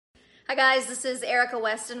Hi guys, this is Erica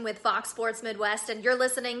Weston with Fox Sports Midwest, and you're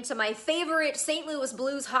listening to my favorite St. Louis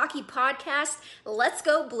Blues hockey podcast, Let's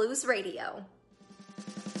Go Blues Radio.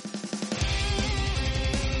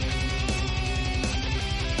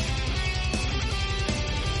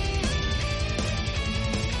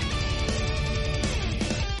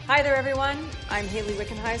 Hi there, everyone. I'm Haley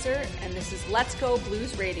Wickenheiser, and this is Let's Go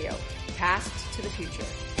Blues Radio, Past to the Future.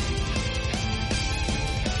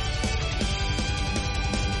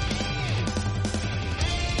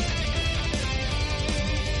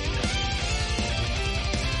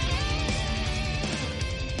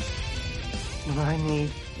 I need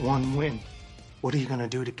one win. What are you going to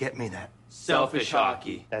do to get me that? Selfish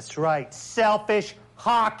hockey. That's right, selfish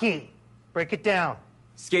hockey. Break it down.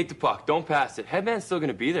 Skate the puck, don't pass it. Headman's still going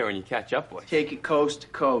to be there when you catch up, boys. Take it coast to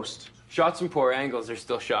coast. Shots from poor angles are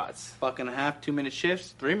still shots. Buck and a half, 2-minute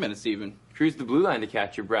shifts, 3 minutes even. Cruise the blue line to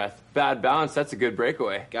catch your breath. Bad balance, that's a good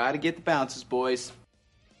breakaway. Gotta get the bounces, boys.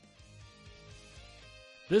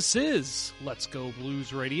 This is Let's Go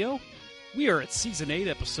Blues Radio. We are at Season 8,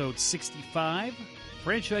 Episode 65,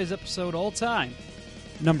 franchise episode all time,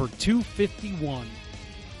 number 251.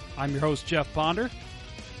 I'm your host, Jeff Ponder.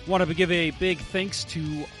 Want to give a big thanks to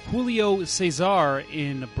Julio Cesar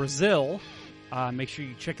in Brazil. Make sure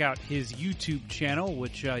you check out his YouTube channel,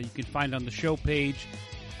 which you can find on the show page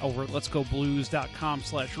over at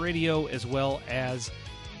letsgoblues.com/radio, as well as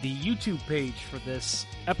the YouTube page for this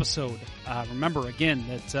episode. Remember, again,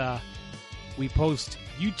 that we post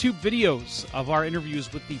YouTube videos of our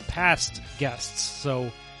interviews with the past guests.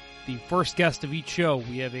 So the first guest of each show,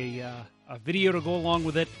 we have a video to go along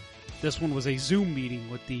with it. This one was a Zoom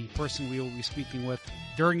meeting with the person we will be speaking with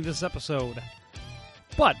during this episode.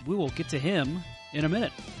 But we will get to him in a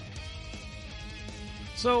minute.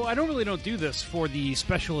 So I don't do this for the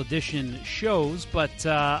special edition shows, but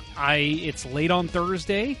it's late on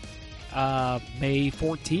Thursday, May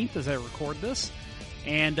 14th as I record this.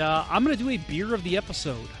 And I'm going to do a beer of the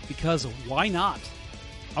episode, because why not?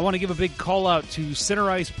 I want to give a big call out to Center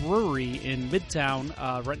Ice Brewery in Midtown,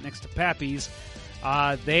 right next to Pappy's.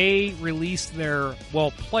 They released their,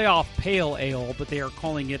 playoff pale ale, but they are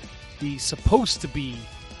calling it the supposed to be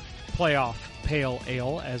playoff pale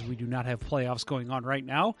ale, as we do not have playoffs going on right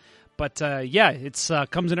now. But it's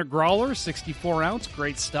comes in a growler, 64 ounce,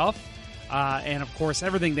 great stuff. And, of course,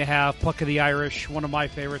 everything they have, Puck of the Irish, one of my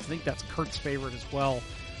favorites. I think that's Kurt's favorite as well.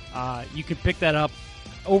 You can pick that up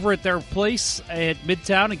over at their place at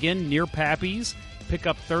Midtown, again, near Pappy's. Pick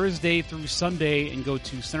up Thursday through Sunday and go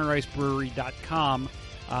to centericebrewery.com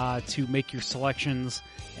to make your selections.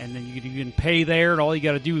 And then you can pay there, and all you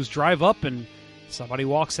got to do is drive up, and somebody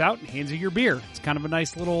walks out and hands you your beer. It's kind of a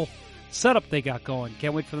nice little setup they got going.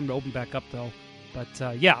 Can't wait for them to open back up, though. But,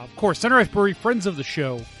 of course, Center Ice Brewery, friends of the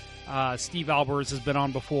show. Steve Albers has been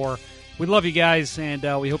on before. We love you guys, and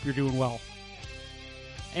we hope you're doing well.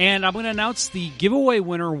 And I'm going to announce the giveaway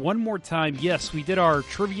winner one more time. Yes, we did our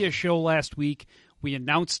trivia show last week. We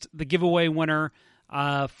announced the giveaway winner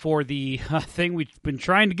for the thing we've been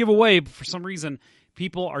trying to give away, but for some reason,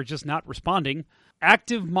 people are just not responding.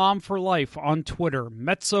 Active Mom for Life on Twitter.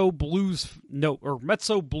 Mezzo Blue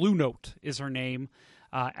Note is her name.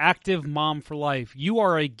 Active Mom for Life. You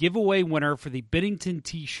are a giveaway winner for the Binnington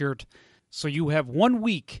t-shirt, so you have 1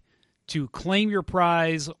 week to claim your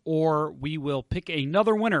prize, or we will pick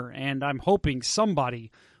another winner, and I'm hoping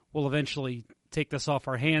somebody will eventually take this off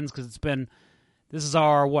our hands, because this is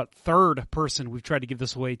our, third person we've tried to give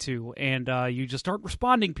this away to, and you just aren't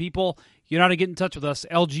responding, people. You know how to get in touch with us,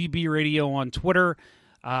 LGB Radio on Twitter,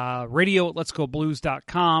 radio at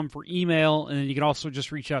letsgoblues.com for email, and then you can also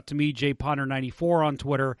just reach out to me, jponder94 on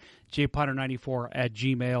Twitter, jponder94 at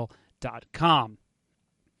gmail.com.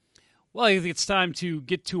 Well, I think it's time to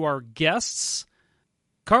get to our guests.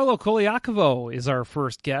 Carlo Colaiacovo is our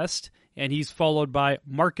first guest, and he's followed by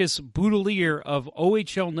Marcus Boutilier of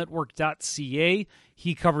OHLNetwork.ca.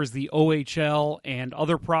 He covers the OHL and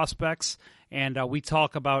other prospects, and we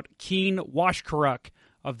talk about Keean Washkurak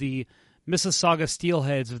of the Mississauga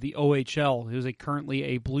Steelheads of the OHL, who's currently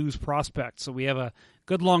a Blues prospect. So we have a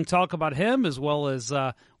good long talk about him, as well as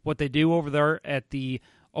what they do over there at the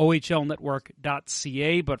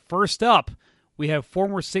OHLNetwork.ca. But first up, we have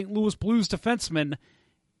former St. Louis Blues defenseman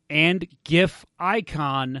and GIF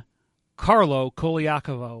icon, Carlo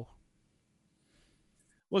Colaiacovo.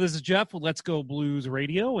 Well, this is Jeff with Let's Go Blues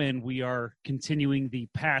Radio, and we are continuing the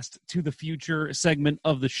Past to the Future segment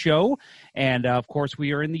of the show. And, of course,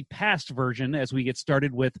 we are in the past version as we get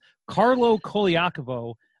started with Carlo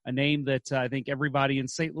Colaiacovo, a name that I think everybody in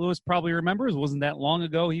St. Louis probably remembers. It wasn't that long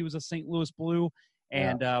ago he was a St. Louis Blue,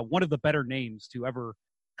 and one of the better names to ever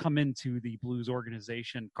come into the Blues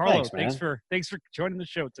organization. Carlo, thanks for joining the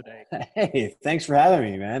show today. Hey, thanks for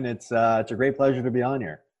having me, man. It's a great pleasure to be on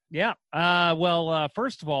here. Yeah.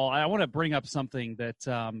 First of all, I want to bring up something that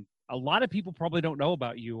a lot of people probably don't know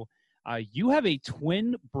about you. You have a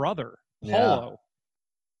twin brother, Paulo. Yeah.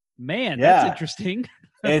 Man, that's interesting.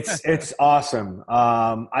 It's awesome.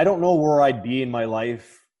 I don't know where I'd be in my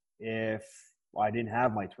life if I didn't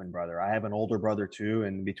have my twin brother. I have an older brother too,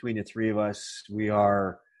 and between the three of us, we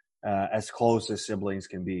are as close as siblings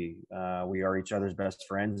can be. We are each other's best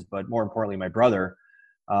friends, but more importantly, my brother,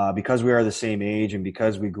 because we are the same age and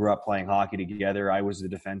because we grew up playing hockey together, I was the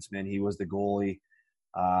defenseman, he was the goalie.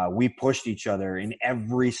 We pushed each other in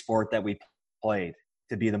every sport that we played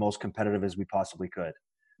to be the most competitive as we possibly could.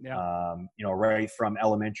 Yeah. Right from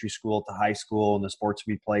elementary school to high school and the sports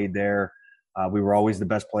we played there, we were always the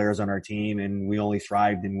best players on our team, and we only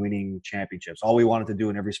thrived in winning championships. All we wanted to do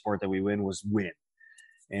in every sport that we win was win.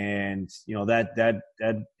 And,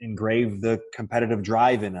 that engraved the competitive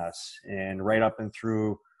drive in us. And right up and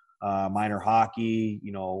through minor hockey,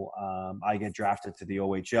 I get drafted to the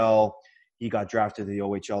OHL. He got drafted to the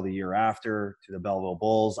OHL the year after to the Belleville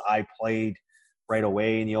Bulls. I played right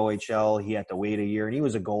away in the OHL. He had to wait a year, and he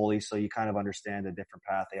was a goalie, so you kind of understand the different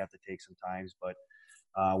path they have to take sometimes. But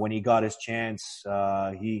when he got his chance,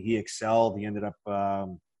 he excelled. He ended up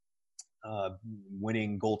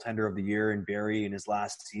winning goaltender of the year in Barrie in his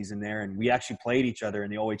last season there, and we actually played each other in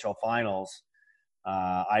the OHL finals.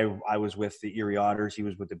 I was with the Erie Otters. He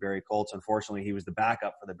was with the Barrie Colts. Unfortunately, he was the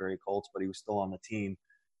backup for the Barrie Colts, but he was still on the team.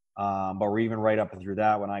 But we're even right up and through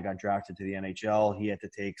that. When I got drafted to the NHL, he had to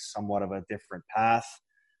take somewhat of a different path,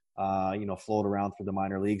 float around through the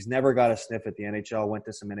minor leagues. Never got a sniff at the NHL, went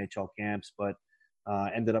to some NHL camps, but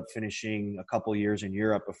ended up finishing a couple years in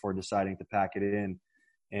Europe before deciding to pack it in.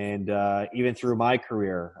 And even through my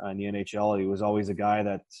career in the NHL, he was always a guy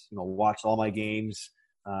that, watched all my games,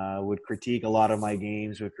 would critique a lot of my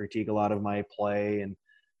games, would critique a lot of my play. And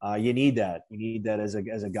you need that. You need that as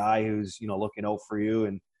a guy who's, looking out for you.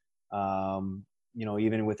 And,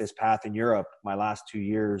 even with his path in Europe, my last 2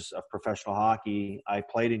 years of professional hockey, I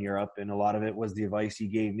played in Europe, and a lot of it was the advice he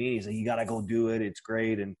gave me. He said, you got to go do it. It's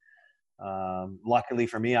great. And luckily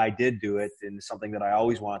for me, I did do it, and something that I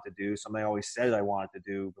always wanted to do, something I always said I wanted to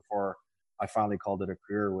do before I finally called it a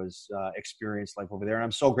career, was experience life over there. And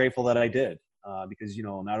I'm so grateful that I did, because,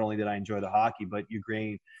 not only did I enjoy the hockey, but you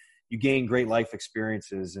gain great life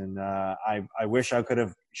experiences. And I wish I could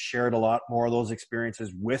have shared a lot more of those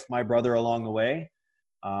experiences with my brother along the way.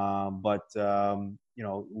 But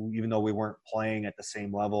even though we weren't playing at the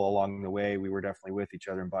same level along the way, we were definitely with each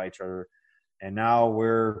other and by each other. And now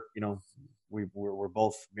we're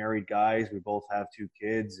both married guys. We both have 2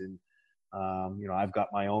 kids, and I've got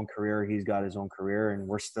my own career. He's got his own career, and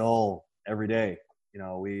we're still every day.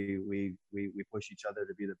 We push each other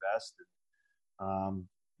to be the best. And,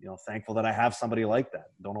 thankful that I have somebody like that.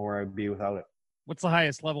 Don't know where I'd be without it. What's the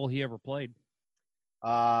highest level he ever played?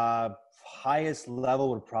 Highest level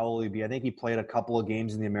would probably be, I think he played a couple of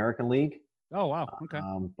games in the American League. Oh, wow. Okay.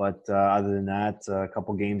 But other than that, a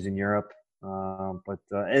couple games in Europe. But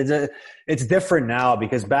it's different now,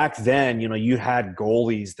 because back then, you had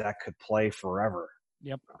goalies that could play forever.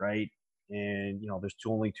 Yep. Right. And, there's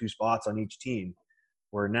only 2 spots on each team,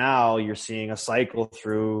 where now you're seeing a cycle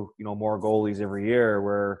through, more goalies every year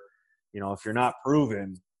where, if you're not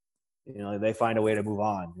proven, they find a way to move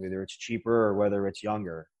on, whether it's cheaper or whether it's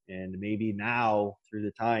younger. And maybe now through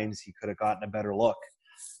the times he could have gotten a better look.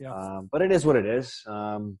 Yeah. But it is what it is.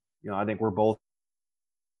 I think we're both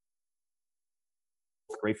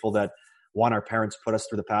grateful that, one, our parents put us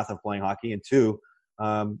through the path of playing hockey, and 2,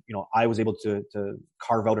 I was able to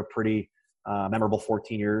carve out a pretty memorable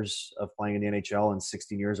 14 years of playing in the NHL and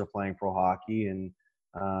 16 years of playing pro hockey. And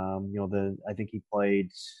I think he played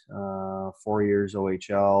 4 years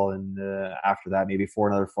OHL, and after that maybe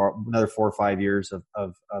another 4 or 5 years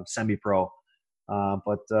of semi-pro.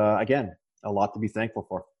 But again, a lot to be thankful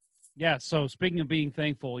for. Yeah. So speaking of being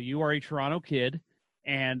thankful, you are a Toronto kid,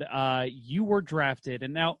 and you were drafted.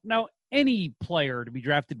 And now any player to be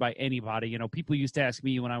drafted by anybody, people used to ask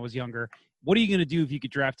me when I was younger, what are you going to do if you get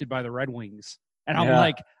drafted by the Red Wings? And I'm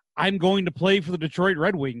like, I'm going to play for the Detroit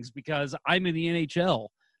Red Wings because I'm in the NHL.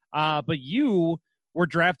 But you were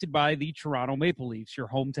drafted by the Toronto Maple Leafs, your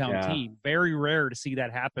hometown team. Very rare to see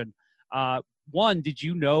that happen. One, did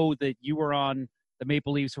you know that you were on the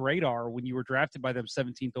Maple Leafs radar when you were drafted by them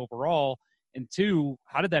 17th overall? And 2,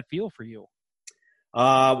 how did that feel for you?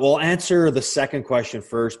 We'll answer the second question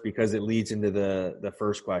first because it leads into the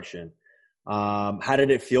first question. How did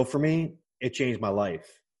it feel for me? It changed my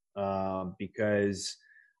life because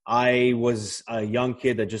I was a young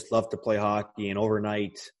kid that just loved to play hockey, and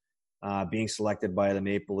overnight, being selected by the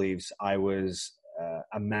Maple Leafs, I was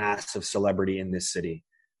a massive celebrity in this city.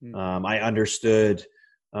 I understood,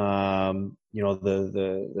 the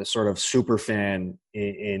sort of super fan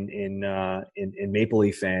in Maple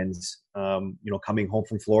Leaf fans. Coming home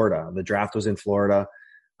from Florida, the draft was in Florida,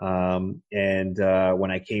 and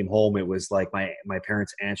when I came home, it was like my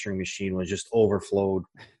parents' answering machine was just overflowed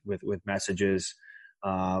with messages.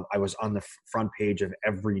 I was on the front page of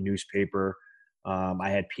every newspaper. I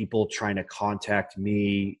had people trying to contact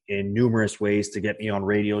me in numerous ways to get me on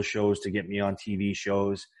radio shows, to get me on TV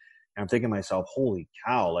shows. And I'm thinking to myself, holy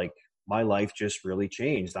cow, like my life just really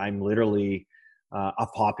changed. I'm literally a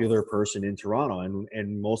popular person in Toronto,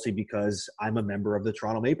 and mostly because I'm a member of the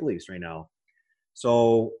Toronto Maple Leafs right now.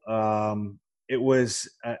 So it was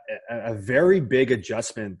a very big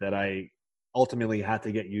adjustment that I ultimately had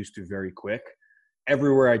to get used to very quick.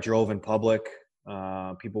 Everywhere I drove in public,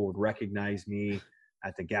 people would recognize me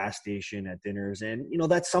at the gas station, at dinners. And,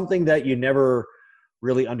 that's something that you never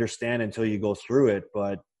really understand until you go through it.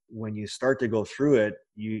 But when you start to go through it,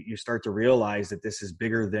 you start to realize that this is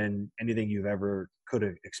bigger than anything you've ever could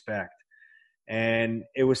expect. And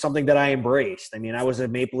it was something that I embraced. I mean, I was a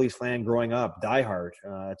Maple Leafs fan growing up, diehard.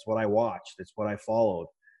 It's what I watched. It's what I followed.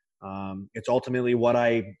 It's ultimately what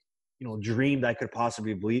I dreamed I could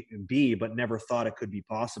possibly be, but never thought it could be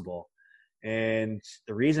possible. And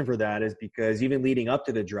the reason for that is because even leading up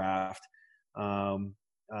to the draft,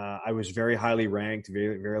 I was very highly ranked,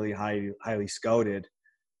 very, very highly scouted.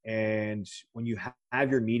 And when you have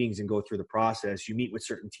your meetings and go through the process, you meet with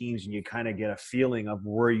certain teams and you kind of get a feeling of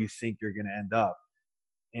where you think you're going to end up.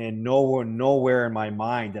 And nowhere in my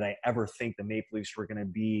mind did I ever think the Maple Leafs were going to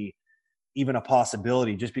be even a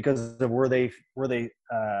possibility, just because of where they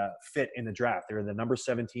fit in the draft. They were the number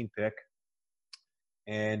 17 pick,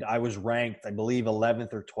 and I was ranked, I believe,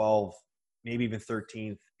 11th or 12th, maybe even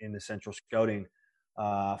 13th in the Central Scouting,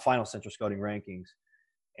 final Central Scouting rankings.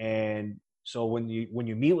 And so when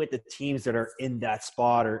you meet with the teams that are in that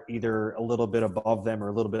spot, or either a little bit above them or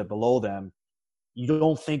a little bit below them, you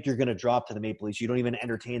don't think you're going to drop to the Maple Leafs. You don't even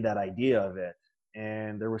entertain that idea of it.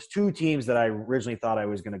 And there was two teams that I originally thought I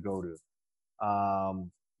was going to go to.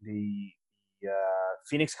 The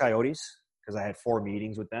Phoenix Coyotes, because I had 4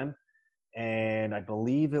 meetings with them, and I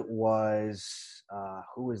believe it was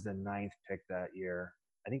who was the 9th pick that year?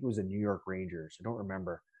 I think it was the New York Rangers. I don't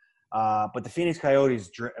remember, but the Phoenix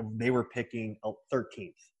Coyotes, they were picking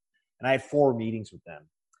 13th, and I had 4 meetings with them.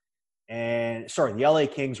 And the LA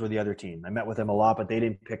Kings were the other team. I met with them a lot, but they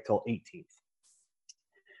didn't pick till 18th.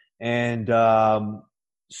 And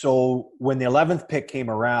so when the 11th pick came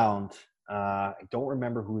around, I don't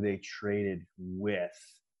remember who they traded with.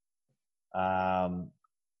 I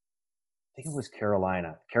think it was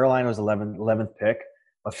Carolina. Carolina was 11th pick,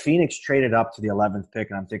 but Phoenix traded up to the 11th pick,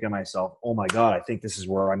 and I'm thinking to myself, oh my God, I think this is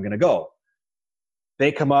where I'm going to go.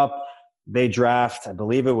 They come up, they draft, I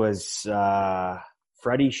believe it was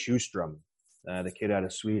Freddie Schuström, the kid out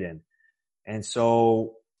of Sweden. And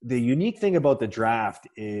so the unique thing about the draft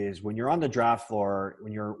is when you're on the draft floor,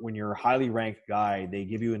 when you're a highly ranked guy, they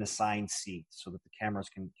give you an assigned seat so that the cameras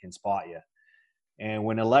can spot you. And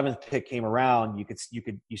when 11th pick came around,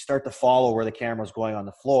 you start to follow where the camera was going on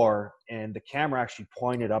the floor, and the camera actually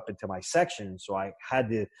pointed up into my section. So I had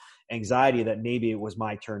the anxiety that maybe it was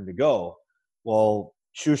my turn to go. Well,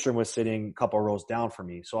 Schuström was sitting a couple of rows down from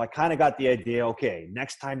me. So I kind of got the idea, okay,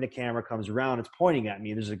 next time the camera comes around, it's pointing at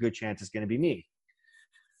me. There's a good chance it's going to be me.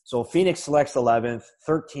 So Phoenix selects 11th.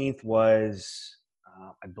 13th was,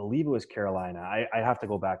 I believe it was Carolina. I have to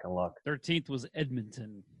go back and look. 13th was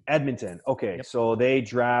Edmonton. Okay. Yep. So they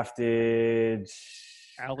drafted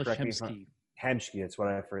Ales Hemsky. Hemsky. That's what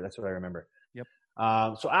I remember. Yep.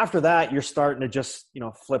 So after that, you're starting to just,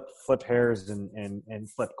 flip hairs and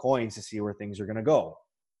flip coins to see where things are going to go.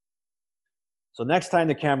 So next time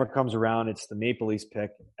the camera comes around, it's the Maple Leafs pick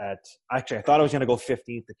I thought I was going to go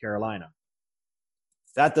 15th to Carolina.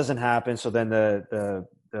 That doesn't happen. So then the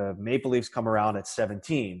Maple Leafs come around at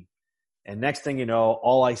 17. And next thing you know,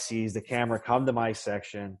 all I see is the camera come to my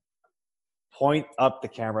section, point up the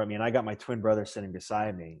camera at me, and I got my twin brother sitting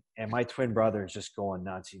beside me, and my twin brother is just going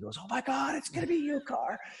nuts. He goes, "Oh my God, it's gonna be you,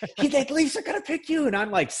 Carr. The Leafs are gonna pick you," and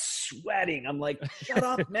I'm like sweating. I'm like, "Shut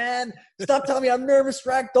up, man! Stop telling me I'm nervous,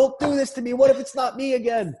 wreck. Don't do this to me. What if it's not me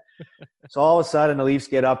again?" So all of a sudden, the Leafs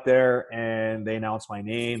get up there and they announce my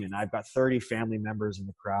name, and I've got 30 family members in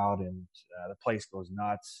the crowd, and the place goes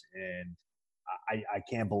nuts, and I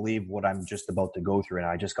can't believe what I'm just about to go through, and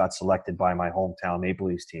I just got selected by my hometown Maple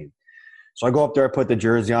Leafs team. So I go up there, I put the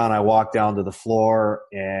jersey on, I walk down to the floor,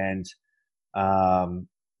 and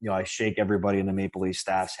I shake everybody in the Maple Leaf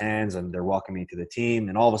staff's hands and they're welcoming me to the team.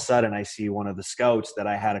 And all of a sudden I see one of the scouts that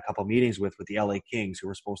I had a couple meetings with the LA Kings, who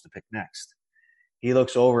were supposed to pick next. He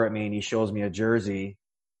looks over at me and he shows me a jersey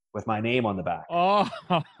with my name on the back. Oh,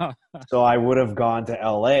 So I would have gone to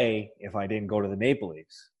LA if I didn't go to the Maple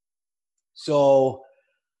Leafs. So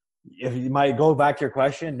if you might go back to your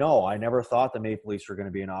question, no, I never thought the Maple Leafs were going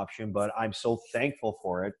to be an option, but I'm so thankful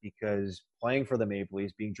for it, because playing for the Maple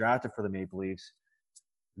Leafs, being drafted for the Maple Leafs,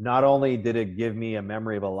 not only did it give me a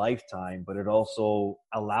memory of a lifetime, but it also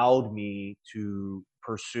allowed me to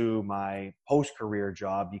pursue my post-career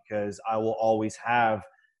job, because I will always have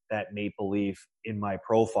that Maple Leaf in my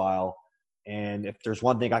profile. And if there's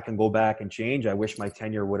one thing I can go back and change, I wish my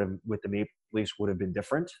tenure with the Maple Leafs would have been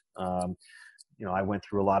different. I went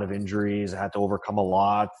through a lot of injuries. I had to overcome a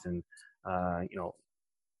lot. And,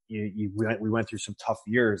 we went through some tough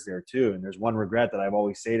years there too. And there's one regret that I've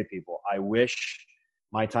always say to people. I wish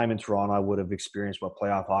my time in Toronto, I would have experienced what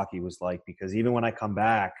playoff hockey was like, because even when I come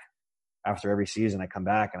back after every season, I come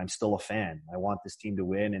back and I'm still a fan. I want this team to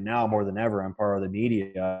win. And now more than ever, I'm part of the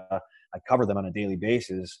media. I cover them on a daily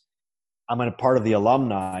basis. I'm a part of the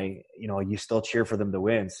alumni. You still cheer for them to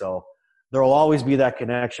win. So there will always be that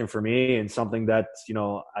connection for me, and something that,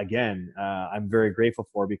 I'm very grateful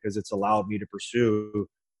for, because it's allowed me to pursue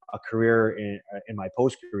a career in my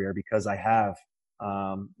post-career, because I have,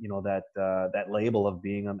 that label of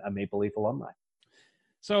being a Maple Leaf alumni.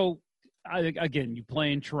 So, again, you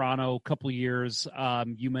play in Toronto a couple of years.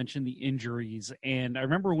 You mentioned the injuries, and I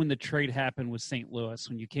remember when the trade happened with St. Louis,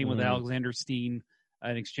 when you came with Alexander Steen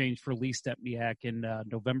in exchange for Lee Stepniak in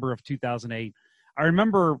November of 2008. I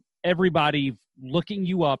remember everybody looking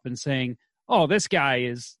you up and saying, oh, this guy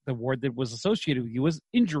is, the word that was associated with you was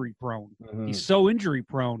injury prone. Mm-hmm. He's so injury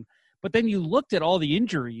prone. But then you looked at all the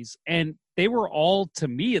injuries, and they were all, to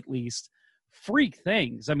me at least, freak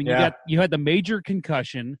things. I mean, you had the major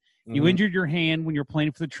concussion. Mm-hmm. You injured your hand when you were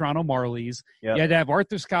playing for the Toronto Marlies. Yep. You had to have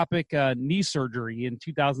arthroscopic knee surgery in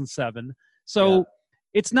 2007. So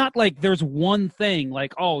it's not like there's one thing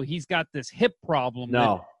like, oh, he's got this hip problem.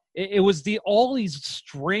 No. It was all these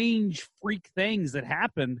strange freak things that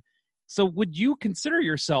happened. So would you consider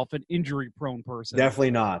yourself an injury-prone person?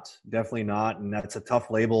 Definitely not. And that's a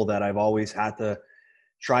tough label that I've always had to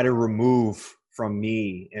try to remove from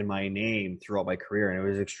me and my name throughout my career. And it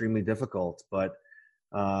was extremely difficult. But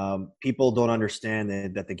people don't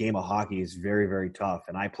understand that the game of hockey is very, very tough.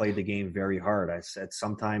 And I played the game very hard. I said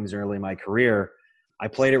sometimes early in my career, I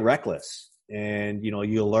played it reckless. And,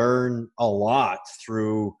 you learn a lot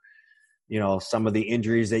through some of the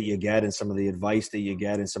injuries that you get and some of the advice that you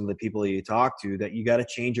get and some of the people that you talk to, that you got to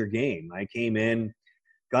change your game. I came in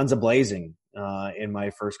guns a-blazing in my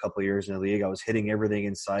first couple of years in the league. I was hitting everything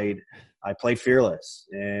in sight. I played fearless,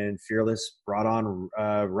 and fearless brought on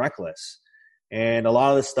reckless. And a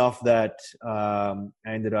lot of the stuff that I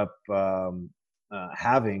ended up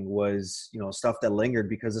having was, stuff that lingered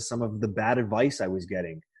because of some of the bad advice I was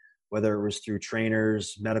getting, whether it was through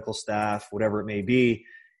trainers, medical staff, whatever it may be.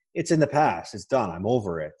 It's in the past. It's done. I'm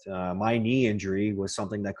over it. My knee injury was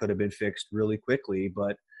something that could have been fixed really quickly,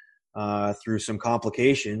 but through some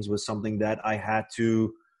complications was something that I had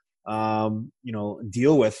to,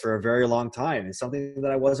 deal with for a very long time. It's something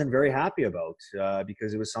that I wasn't very happy about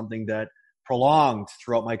because it was something that prolonged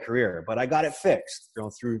throughout my career. But I got it fixed,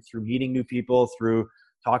 through meeting new people, through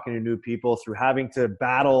talking to new people, through having to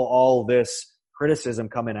battle all this criticism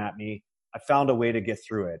coming at me. I found a way to get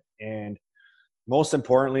through it. And most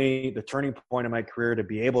importantly, the turning point in my career to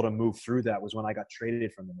be able to move through that was when I got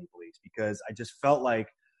traded from the Maple Leafs, because I just felt like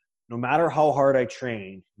no matter how hard I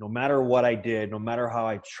trained, no matter what I did, no matter how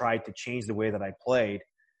I tried to change the way that I played,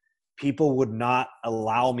 people would not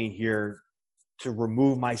allow me here to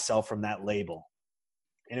remove myself from that label.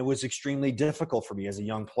 And it was extremely difficult for me as a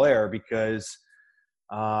young player because,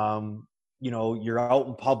 you're out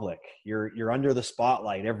in public, you're under the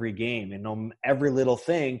spotlight every game, and every little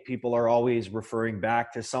thing, people are always referring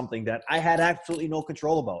back to something that I had absolutely no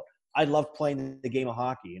control about. I loved playing the game of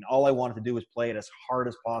hockey, and all I wanted to do was play it as hard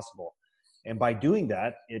as possible. And by doing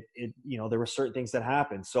that, there were certain things that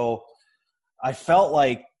happened. So I felt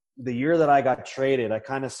like the year that I got traded, I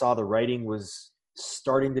kind of saw the writing was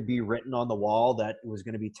starting to be written on the wall that it was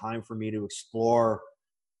going to be time for me to explore,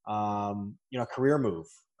 a career move.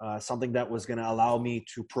 Something that was going to allow me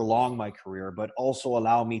to prolong my career, but also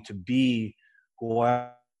allow me to be who I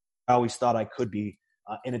always thought I could be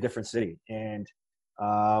in a different city. And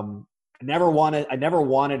I never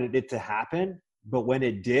wanted it to happen, but when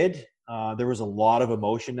it did, there was a lot of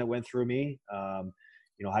emotion that went through me.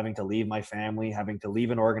 Having to leave my family, having to leave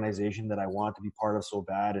an organization that I wanted to be part of so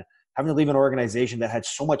bad, having to leave an organization that had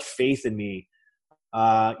so much faith in me,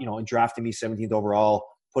 in drafting me 17th overall,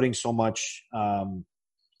 putting so much,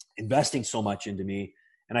 investing so much into me.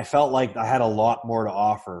 And I felt like I had a lot more to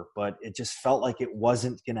offer, but it just felt like it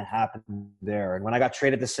wasn't going to happen there. And when I got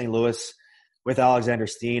traded to St. Louis with Alexander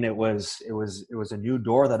Steen, it was a new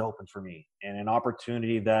door that opened for me, and an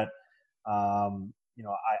opportunity that,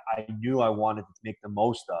 I knew I wanted to make the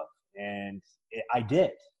most of. And I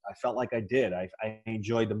did. I felt like I did. I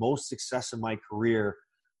enjoyed the most success of my career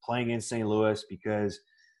playing in St. Louis because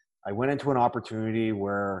I went into an opportunity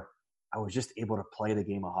where I was just able to play the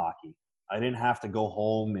game of hockey. I didn't have to go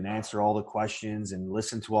home and answer all the questions and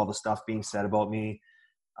listen to all the stuff being said about me.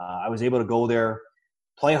 I was able to go there,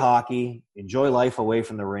 play hockey, enjoy life away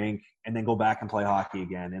from the rink, and then go back and play hockey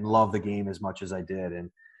again and love the game as much as I did. And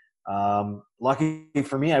lucky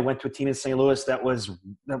for me, I went to a team in St. Louis that was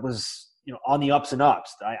on the ups and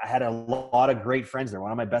ups. I had a lot of great friends there.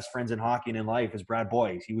 One of my best friends in hockey and in life is Brad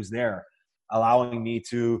Boyes. He was there, allowing me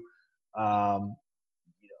to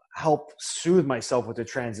help soothe myself with the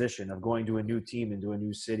transition of going to a new team into a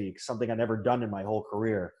new city, something I'd never done in my whole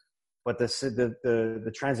career. But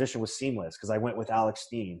the transition was seamless because I went with Alex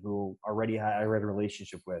Steen, who already I had a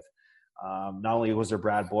relationship with. Not only was there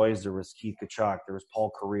Brad Boyes, there was Keith Tkachuk, there was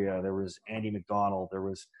Paul Correa, there was Andy McDonald, there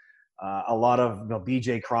was a lot of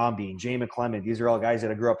BJ Crombie, Jay McClement. These are all guys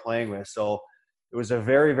that I grew up playing with. So it was a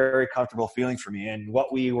very, very comfortable feeling for me. And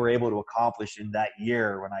what we were able to accomplish in that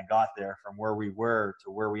year when I got there, from where we were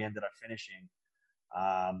to where we ended up finishing,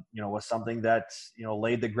 was something that,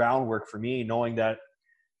 laid the groundwork for me, knowing that,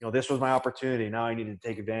 this was my opportunity. Now I needed to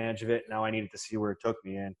take advantage of it. Now I needed to see where it took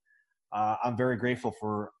me. And I'm very grateful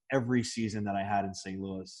for every season that I had in St.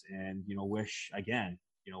 Louis, and, wish again,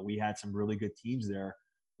 we had some really good teams there.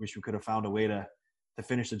 Wish we could have found a way to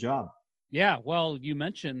finish the job. Yeah, well, you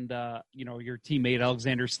mentioned, your teammate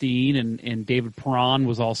Alexander Steen and David Perron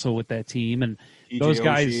was also with that team. And those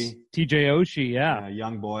guys, TJ Oshie, yeah.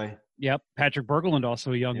 Young boy. Yep. Patrick Berglund,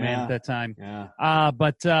 also a young man at that time. Yeah.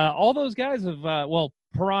 But all those guys have,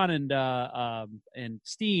 Perron and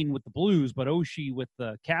Steen with the Blues, but Oshie with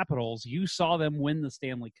the Capitals, you saw them win the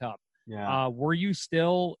Stanley Cup. Yeah. Were you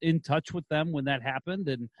still in touch with them when that happened?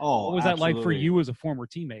 And what was absolutely. that like for you as a former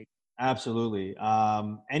teammate? Absolutely.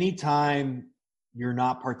 Anytime you're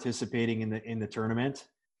not participating in the tournament,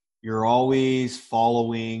 you're always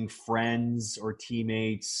following friends or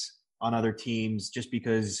teammates on other teams, just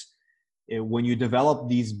because when you develop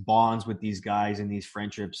these bonds with these guys and these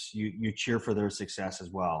friendships, you cheer for their success as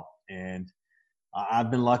well. And I've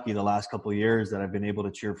been lucky the last couple of years that I've been able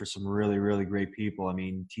to cheer for some really, really great people. I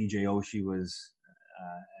mean, TJ Oshie was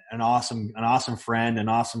an awesome friend, an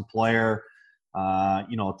awesome player,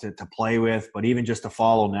 to play with, but even just to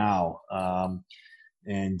follow now.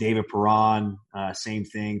 And David Perron, same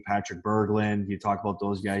thing. Patrick Berglund, you talk about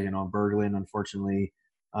those guys. Berglund, unfortunately,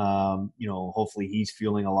 hopefully he's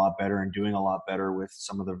feeling a lot better and doing a lot better with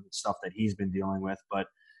some of the stuff that he's been dealing with. But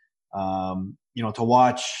to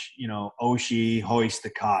watch, Oshie hoist the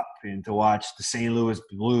cup, and to watch the St. Louis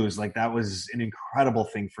Blues, like, that was an incredible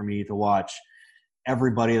thing for me to watch.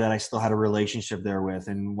 Everybody that I still had a relationship there with,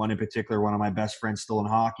 and one in particular, one of my best friends still in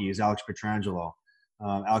hockey, is Alex Pietrangelo.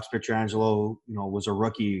 Alex Pietrangelo, was a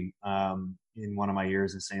rookie in one of my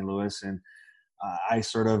years in St. Louis, and I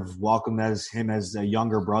sort of welcomed him as a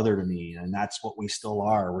younger brother to me, and that's what we still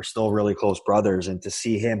are. We're still really close brothers, and to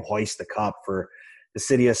see him hoist the cup for the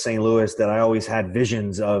city of St. Louis that I always had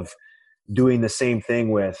visions of doing the same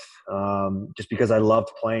thing with, just because I loved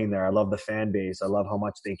playing there. I love the fan base. I love how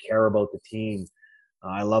much they care about the team.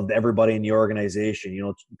 I loved everybody in the organization.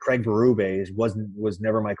 Craig Berube was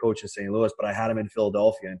never my coach in St. Louis, but I had him in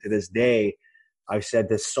Philadelphia. And to this day, I've said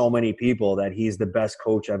to so many people that he's the best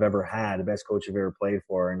coach I've ever had, the best coach I've ever played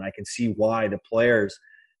for. And I can see why the players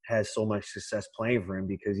had so much success playing for him,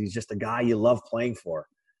 because he's just a guy you love playing for.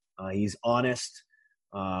 He's honest.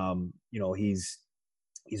 He's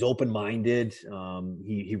open-minded.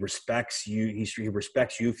 He respects you. He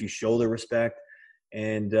respects you if you show the respect.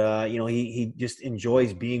 And, he just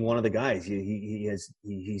enjoys being one of the guys.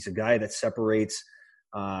 He's a guy that separates,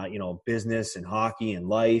 business and hockey and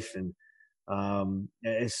life. And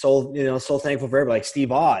is so thankful for everybody. Like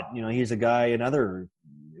Steve Ott, he's a guy, another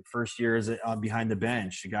first years behind the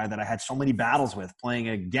bench, a guy that I had so many battles with playing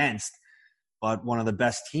against, but one of the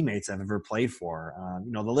best teammates I've ever played for.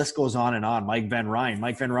 The list goes on and on. Mike Van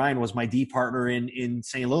Ryn was my D partner in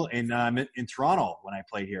St. Louis, in Toronto when I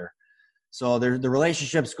played here. So the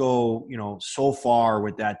relationships go, so far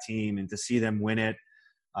with that team, and to see them win it,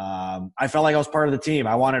 I felt like I was part of the team.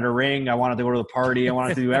 I wanted a ring. I wanted to go to the party. I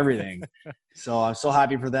wanted to do everything. So I'm so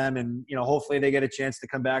happy for them. And, hopefully they get a chance to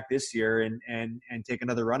come back this year and take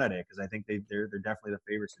another run at it, because I think they're definitely the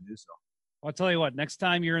favorites to do so. I'll tell you what, next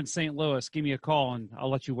time you're in St. Louis, give me a call and I'll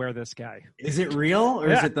let you wear this guy. Is it real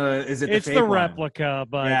or is it the It's fake the one? replica,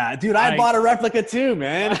 but yeah, dude, I bought a replica too,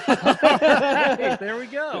 man. Right, there we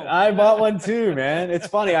go. I bought one too, man. It's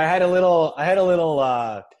funny. I had a little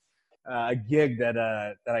gig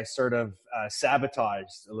that I sort of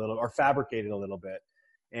sabotaged a little, or fabricated a little bit.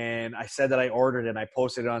 And I said that I ordered it and I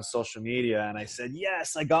posted it on social media and I said,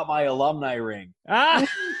 yes, I got my alumni ring.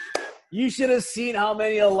 You should have seen how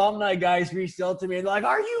many alumni guys reached out to me and like,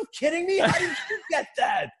 are you kidding me? How did you get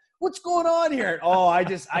that? What's going on here? Oh, I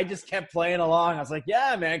just kept playing along. I was like,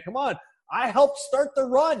 yeah, man, come on. I helped start the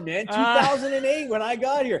run, man. 2008 when I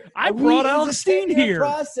got here. I brought Alex Steen here.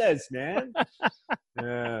 Process, man.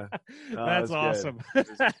 Yeah, that's awesome.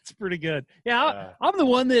 That's pretty good. Yeah, I'm the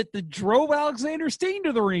one that drove Alexander Steen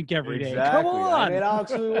to the rink every day. Come on, I made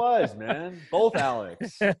Alex who he was, man. Both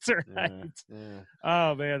Alex. That's right. Yeah.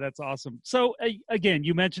 Oh man, that's awesome. So again,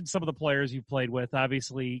 you mentioned some of the players you played with.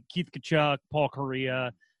 Obviously, Keith Tkachuk, Paul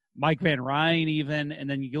Kariya, Mike Van Ryn, even, and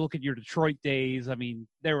then you look at your Detroit days. I mean,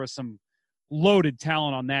 there was some loaded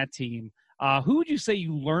talent on that team. Who would you say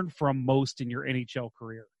you learned from most in your NHL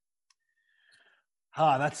career?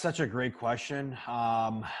 That's such a great question.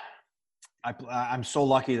 I'm so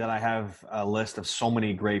lucky that I have a list of so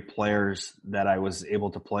many great players that I was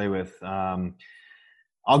able to play with.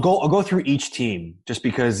 I'll go through each team just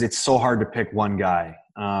because it's so hard to pick one guy.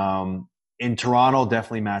 In Toronto,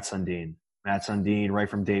 definitely Matt Sundin. Matt Sundin, right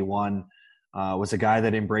from day one, was a guy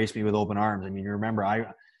that embraced me with open arms. I mean, you remember, I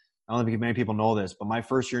don't think many people know this, but my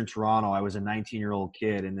first year in Toronto, I was a 19-year-old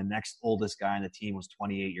kid, and the next oldest guy on the team was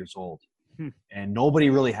 28 years old. And nobody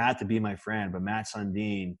really had to be my friend, but Matt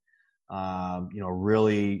Sundin,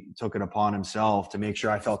 really took it upon himself to make sure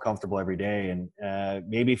I felt comfortable every day and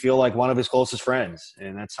made me feel like one of his closest friends.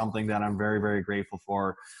 And that's something that I'm very, very grateful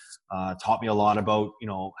for. Taught me a lot about,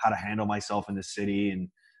 how to handle myself in the city and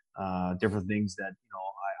different things that,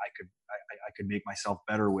 I could make myself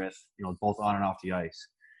better with, both on and off the ice.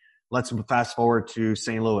 Let's fast forward to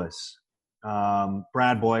St. Louis.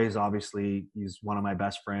 Brad Boyes, obviously, he's one of my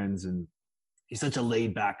best friends, and he's such a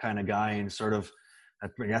laid-back kind of guy, and sort of, I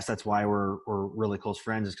guess that's why we're really close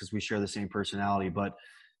friends, is because we share the same personality. But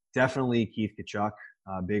definitely Keith Tkachuk,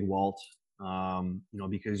 Big Walt,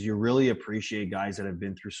 because you really appreciate guys that have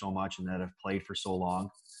been through so much and that have played for so long,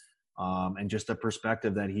 and just the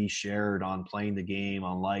perspective that he shared on playing the game,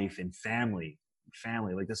 on life, and family.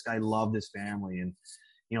 Like, this guy loved his family, and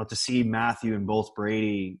to see Matthew and both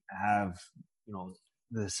Brady have,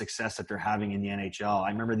 the success that they're having in the NHL. I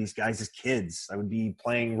remember these guys as kids. I would be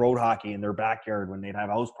playing road hockey in their backyard when they'd have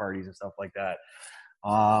house parties and stuff like that.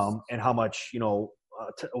 And how much,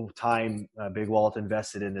 time Big Walt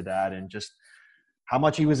invested into that, and just how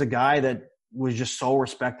much he was a guy that was just so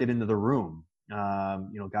respected into the room.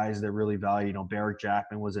 Guys that really value, Barrett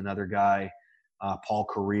Jackman was another guy, Paul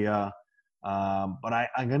Kariya. But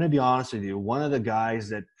I'm going to be honest with you, one of the guys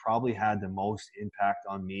that probably had the most impact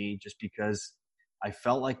on me, just because I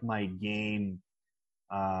felt like my game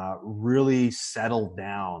really settled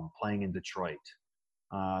down playing in Detroit.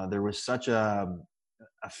 There was such a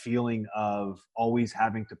feeling of always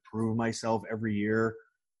having to prove myself every year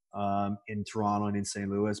in Toronto and in St.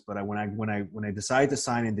 Louis. But when I decided to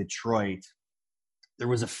sign in Detroit, there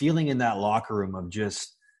was a feeling in that locker room of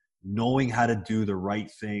just knowing how to do the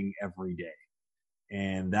right thing every day.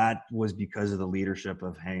 And that was because of the leadership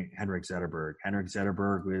of Henrik Zetterberg. Henrik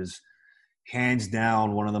Zetterberg was hands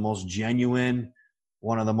down one of the most genuine,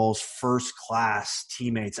 one of the most first-class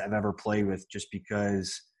teammates I've ever played with, just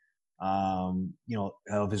because,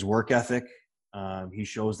 of his work ethic. He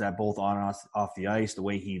shows that both on and off the ice, the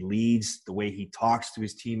way he leads, the way he talks to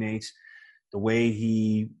his teammates, the way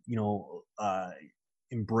he,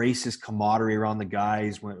 embraces camaraderie around the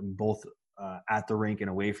guys, when both at the rink and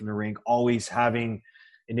away from the rink, always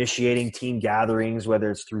initiating team gatherings,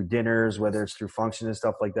 whether it's through dinners, whether it's through functions and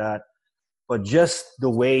stuff like that. But just the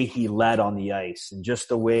way he led on the ice, and just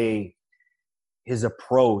the way his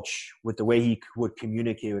approach with the way he would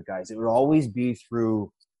communicate with guys, it would always be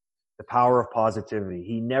through the power of positivity.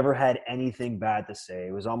 He never had anything bad to say.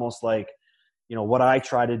 It was almost like, what I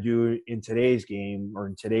try to do in today's game, or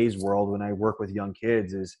in today's world when I work with young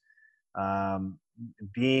kids, is finding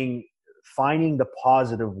the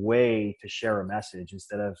positive way to share a message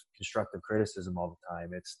instead of constructive criticism all the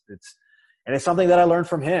time. And it's something that I learned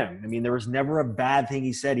from him. I mean, there was never a bad thing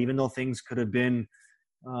he said, even though things could have been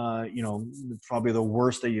probably the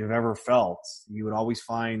worst that you've ever felt. You would always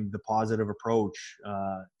find the positive approach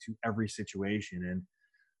to every situation.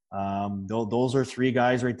 And those are three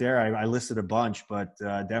guys right there. I listed a bunch, but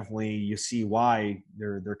definitely you see why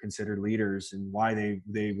they're considered leaders and why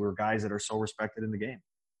they were guys that are so respected in the game.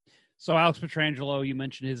 So Alex Pietrangelo, you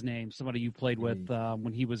mentioned his name, somebody you played with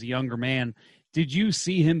when he was a younger man. Did you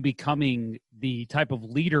see him becoming the type of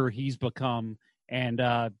leader he's become and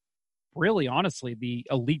really, honestly, the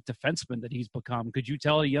elite defenseman that he's become? Could you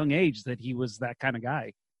tell at a young age that he was that kind of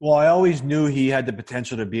guy? Well, I always knew he had the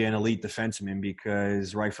potential to be an elite defenseman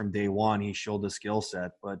because right from day one, he showed the skill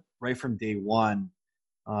set. But right from day one,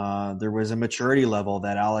 there was a maturity level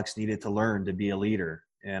that Alex needed to learn to be a leader.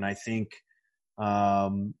 And I think,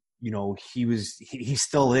 he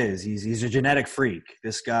still is. He's a genetic freak.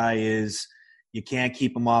 This guy is, you can't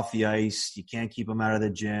keep him off the ice. You can't keep him out of the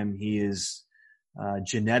gym. He is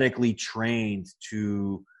genetically trained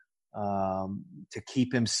to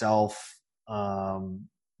keep himself,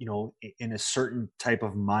 in a certain type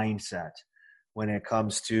of mindset when it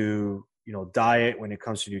comes to, diet, when it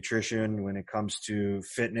comes to nutrition, when it comes to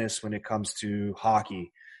fitness, when it comes to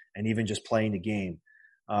hockey, and even just playing the game,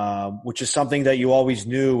 which is something that you always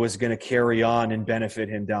knew was going to carry on and benefit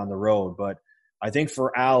him down the road. But I think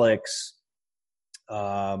for Alex,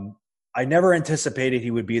 I never anticipated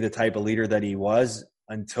he would be the type of leader that he was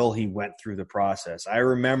until he went through the process. I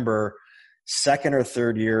remember second or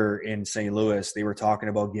third year in St. Louis, they were talking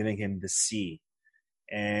about giving him the C.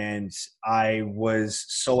 And I was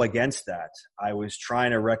so against that. I was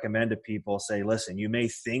trying to recommend to people, say, listen, you may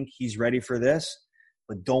think he's ready for this,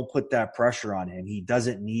 but don't put that pressure on him. He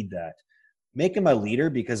doesn't need that. Make him a leader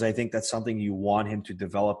because I think that's something you want him to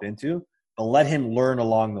develop into, but let him learn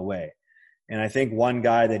along the way. And I think one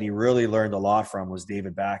guy that he really learned a lot from was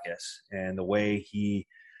David Backes and the way he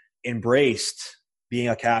embraced being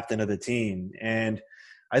a captain of the team. And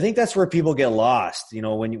I think that's where people get lost,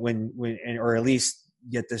 or at least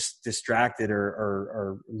get distracted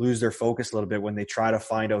or lose their focus a little bit when they try to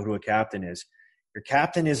find out who a captain is. Your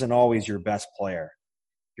captain isn't always your best player.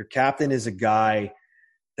 Your captain is a guy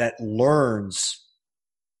that learns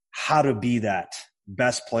how to be that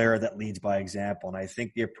best player that leads by example. And I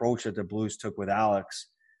think the approach that the Blues took with Alex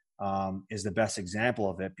is the best example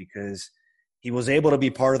of it, because he was able to be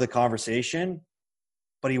part of the conversation,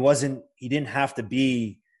 but he didn't have to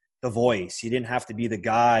be the voice. He didn't have to be the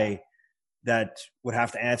guy that would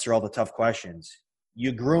have to answer all the tough questions.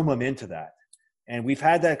 You groom him into that. And we've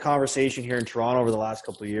had that conversation here in Toronto over the last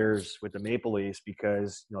couple of years with the Maple Leafs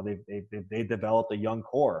because, they've developed a young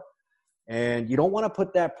core. And you don't want to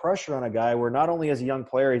put that pressure on a guy where not only as a young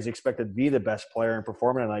player, he's expected to be the best player and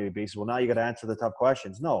perform on a nightly basis. Well, now you got to answer the tough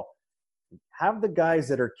questions. No, have the guys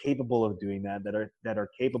that are capable of doing that are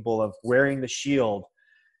capable of wearing the shield,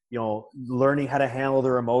 learning how to handle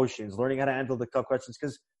their emotions, learning how to handle the tough questions.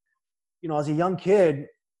 Because, as a young kid,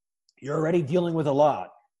 you're already dealing with a lot.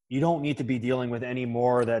 You don't need to be dealing with any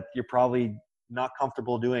more that you're probably not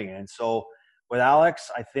comfortable doing. And so with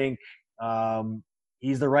Alex, I think,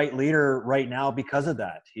 he's the right leader right now because of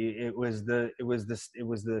that. It was the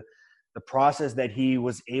process that he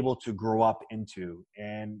was able to grow up into,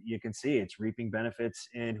 and you can see it's reaping benefits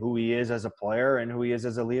in who he is as a player and who he is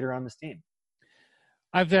as a leader on this team.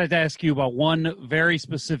 I've got to ask you about one very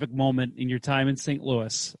specific moment in your time in St.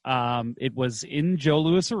 Louis. It was in Joe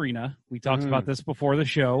Louis Arena. We talked about this before the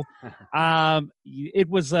show.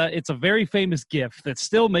 It's a very famous GIF that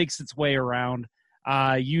still makes its way around.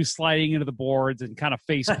 You sliding into the boards and kind of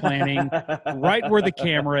face planting right where the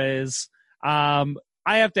camera is. I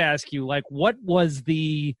have to ask you, what was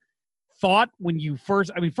the thought when you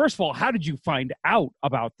first of all, how did you find out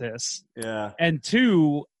about this? Yeah. And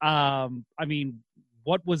two,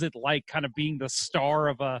 what was it like kind of being the star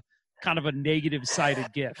of a kind of a negative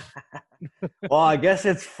sided GIF? Well, I guess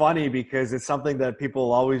it's funny because it's something that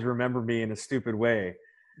people always remember me in a stupid way.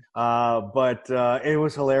 But it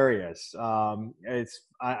was hilarious.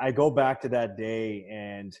 I go back to that day,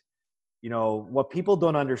 and what people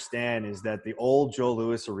don't understand is that the old Joe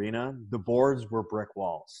Louis Arena, the boards were brick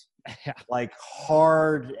walls, like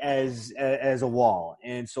hard as a wall.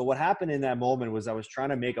 And so what happened in that moment was I was trying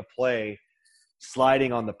to make a play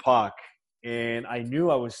sliding on the puck, and I knew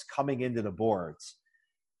I was coming into the boards,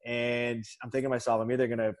 and I'm thinking to myself, I'm either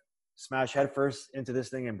going to smash headfirst into this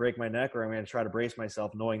thing and break my neck, or I'm going to try to brace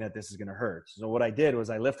myself knowing that this is going to hurt. So what I did was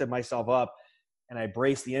I lifted myself up and I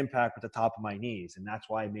braced the impact with the top of my knees. And that's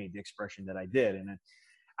why I made the expression that I did. And then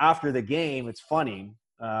after the game, it's funny.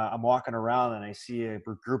 I'm walking around and I see a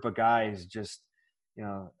group of guys just,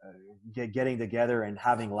 getting together and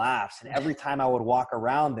having laughs. And every time I would walk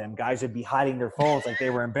around them, guys would be hiding their phones like they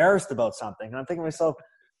were embarrassed about something. And I'm thinking to myself,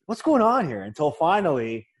 what's going on here? Until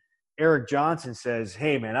finally Eric Johnson says,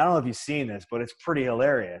 hey man, I don't know if you've seen this, but it's pretty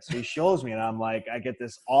hilarious. So he shows me and I'm like, I get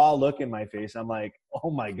this awe look in my face. I'm like, oh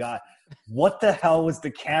my God, what the hell was the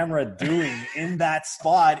camera doing in that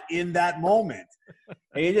spot in that moment?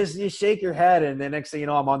 And you shake your head, and the next thing you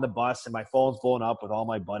know, I'm on the bus and my phone's blowing up with all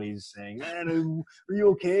my buddies saying, man, are you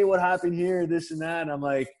okay? What happened here? This and that. And I'm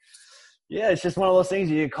like, yeah, it's just one of those things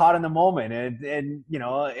you get caught in the moment. And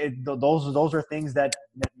those are things that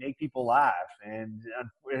make people laugh. And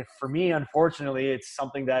for me, unfortunately, it's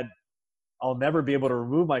something that I'll never be able to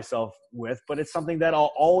remove myself with, but it's something that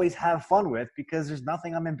I'll always have fun with because there's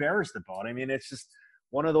nothing I'm embarrassed about. I mean, it's just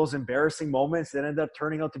one of those embarrassing moments that end up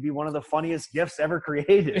turning out to be one of the funniest gifts ever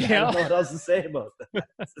created. Yeah. I don't know what else to say about that.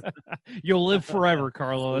 You'll live forever,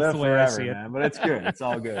 Carlo. That's the way I see it. Man. But it's good. It's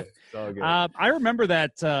all good. It's all good. I remember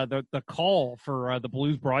that the call for the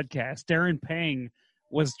Blues broadcast, Darren Pang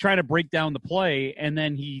was trying to break down the play, and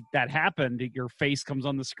then that happened. Your face comes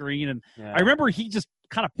on the screen, and I remember he just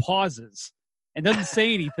kind of pauses and doesn't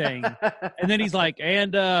say anything. And then he's like,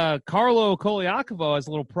 and Carlo Colaiacovo has a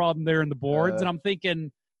little problem there in the boards. And I'm thinking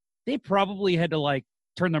they probably had to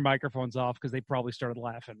turn their microphones off because they probably started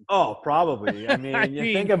laughing. Oh, probably. I mean,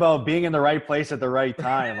 you think about being in the right place at the right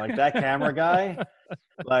time. Like that camera guy,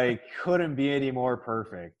 couldn't be any more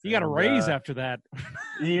perfect. You got a raise after that.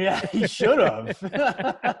 Yeah, he should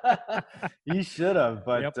have. He should have.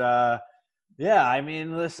 But, yeah, I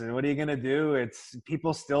mean, listen, what are you going to do? It's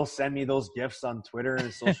people still send me those gifts on Twitter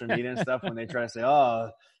and social media and stuff when they try to say,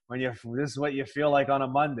 oh, this is what you feel like on a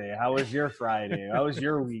Monday. How was your Friday? How was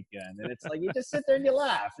your weekend? And it's like, you just sit there and you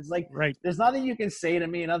laugh. It's like, right. There's nothing you can say to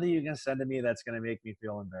me, nothing you can send to me that's going to make me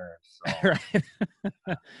feel embarrassed.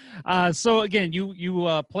 So, right. So again,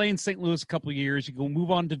 you play in St. Louis a couple of years, you go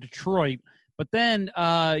move on to Detroit, but then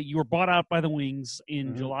you were bought out by the Wings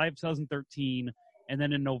in July of 2013. And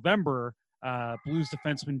then in November, Blues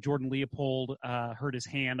defenseman Jordan Leopold hurt his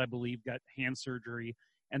hand, I believe, got hand surgery,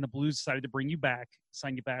 and the Blues decided to bring you back,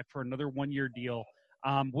 sign you back for another one-year deal.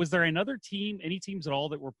 Was there any teams at all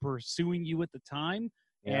that were pursuing you at the time?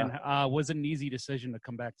 Yeah. And was it an easy decision to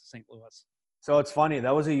come back to St. Louis? So it's funny.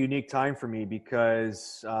 That was a unique time for me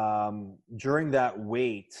because during that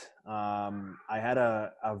wait, I had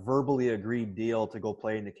a verbally agreed deal to go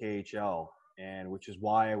play in the KHL, and which is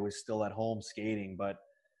why I was still at home skating. But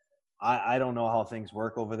I don't know how things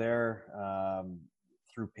work over there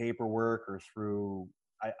through paperwork or through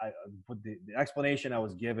the explanation I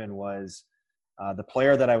was given was the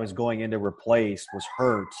player that I was going in to replace was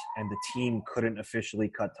hurt and the team couldn't officially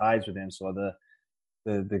cut ties with him. So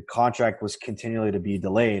the contract was continually to be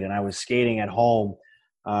delayed. And I was skating at home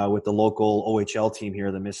with the local OHL team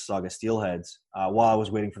here, the Mississauga Steelheads, while I was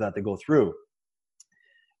waiting for that to go through.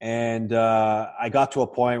 And I got to a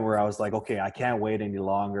point where I was like, okay, I can't wait any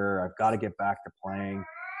longer. I've got to get back to playing.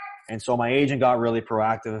 And so my agent got really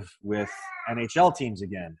proactive with NHL teams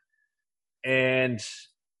again. And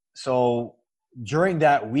so during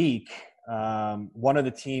that week, one of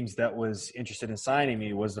the teams that was interested in signing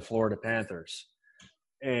me was the Florida Panthers.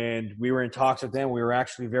 And we were in talks with them. We were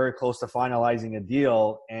actually very close to finalizing a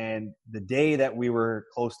deal. And the day that we were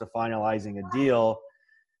close to finalizing a deal,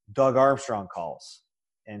 Doug Armstrong calls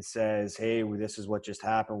and says, hey, this is what just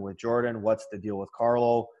happened with Jordan. What's the deal with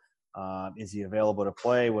Carlo? Is he available to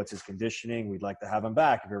play? What's his conditioning? We'd like to have him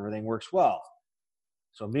back if everything works well.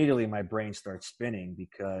 So immediately my brain starts spinning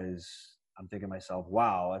because I'm thinking to myself,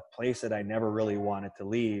 wow, a place that I never really wanted to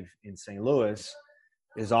leave in St. Louis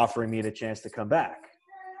is offering me the chance to come back.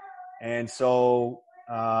 And so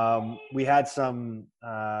we had some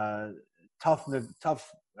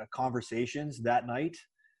tough conversations that night.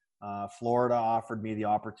 Florida offered me the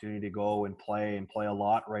opportunity to go and play a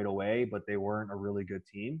lot right away, but they weren't a really good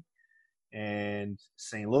team. And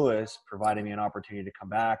St. Louis provided me an opportunity to come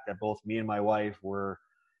back that both me and my wife were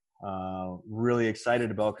really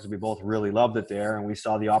excited about because we both really loved it there. And we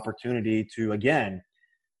saw the opportunity to, again,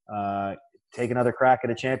 take another crack at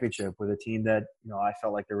a championship with a team that, I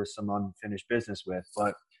felt like there was some unfinished business with.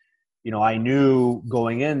 But, I knew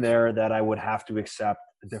going in there that I would have to accept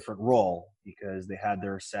a different role because they had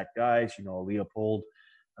their set guys, Leopold,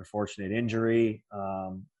 unfortunate injury,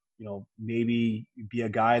 maybe be a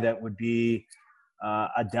guy that would be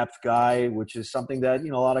a depth guy, which is something that,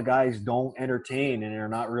 a lot of guys don't entertain and are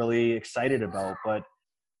not really excited about. But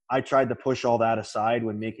I tried to push all that aside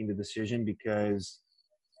when making the decision because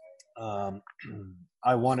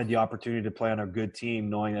I wanted the opportunity to play on a good team,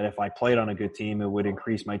 knowing that if I played on a good team, it would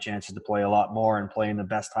increase my chances to play a lot more and play in the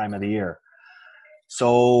best time of the year.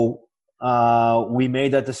 So we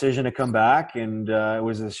made that decision to come back, and it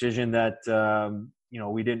was a decision that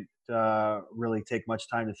we didn't really take much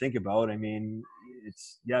time to think about. I mean,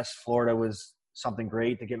 Florida was something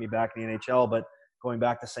great to get me back in the NHL, but going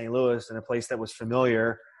back to St. Louis and a place that was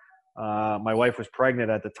familiar. My wife was pregnant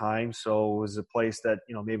at the time, so it was a place that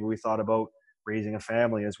maybe we thought about raising a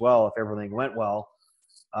family as well if everything went well.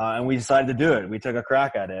 And we decided to do it. We took a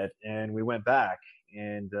crack at it, and we went back.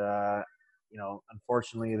 And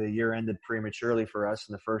unfortunately, the year ended prematurely for us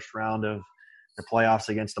in the first round of the playoffs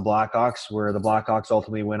against the Blackhawks, where the Blackhawks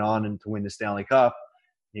ultimately went on and to win the Stanley Cup.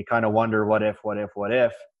 You kind of wonder what if.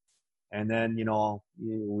 And then,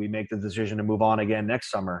 we make the decision to move on again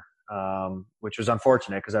next summer, which was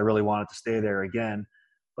unfortunate because I really wanted to stay there again.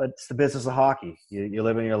 But it's the business of hockey. You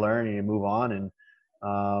live and you learn and you move on.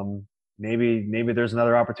 And maybe there's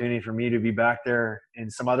another opportunity for me to be back there in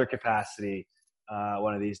some other capacity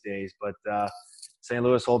one of these days. But St.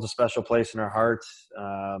 Louis holds a special place in our hearts.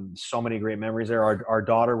 So many great memories there. Our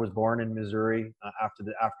daughter was born in Missouri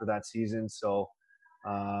after that season. So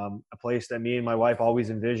a place that me and my wife always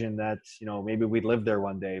envisioned that, maybe we'd live there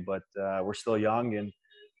one day, but we're still young. And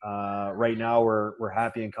right now we're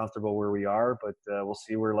happy and comfortable where we are, but we'll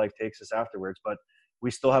see where life takes us afterwards. But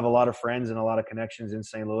we still have a lot of friends and a lot of connections in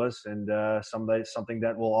St. Louis, and something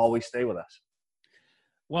that will always stay with us.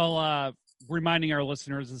 Well, reminding our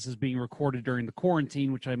listeners, this is being recorded during the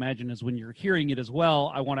quarantine, which I imagine is when you're hearing it as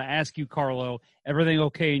well. I want to ask you, Carlo, everything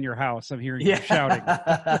okay in your house? I'm hearing you shouting.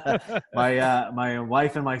 My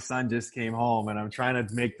wife and my son just came home, and I'm trying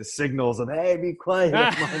to make the signals of, hey, be quiet,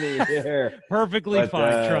 money here. Perfectly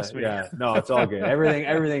fine, trust me. Yeah, no, it's all good.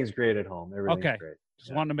 Everything's great at home. Everything's great.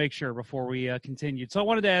 Just wanted to make sure before we continued. So I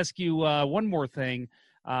wanted to ask you one more thing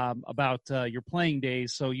about your playing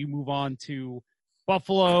days. So you move on to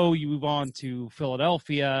Buffalo, you move on to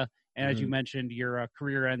Philadelphia, and as you mentioned, your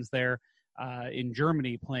career ends there in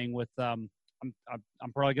Germany, playing with I'm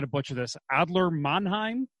probably going to butcher this, Adler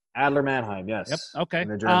Mannheim. Adler Mannheim, yes. Yep. Okay.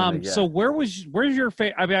 Germany, yeah. So where's your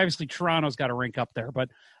favorite? I mean, obviously Toronto's got a rink up there, but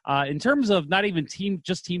in terms of not even teams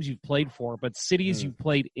you've played for, but cities you've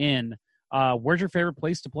played in, where's your favorite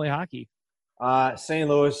place to play hockey? St.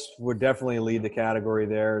 Louis would definitely lead the category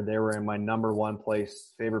there. They were in my number one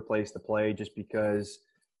favorite place to play, just because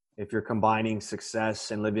if you're combining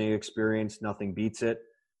success and living experience, nothing beats it.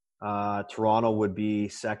 Toronto would be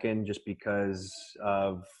second, just because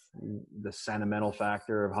of the sentimental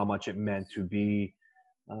factor of how much it meant to be,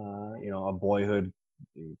 a boyhood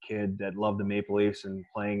kid that loved the Maple Leafs and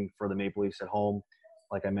playing for the Maple Leafs at home.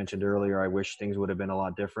 Like I mentioned earlier, I wish things would have been a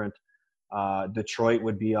lot different. Detroit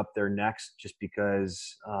would be up there next, just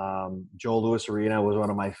because Joe Louis Arena was one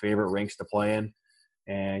of my favorite rinks to play in,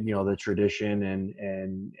 and the tradition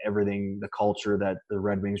and everything, the culture that the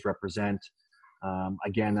Red Wings represent.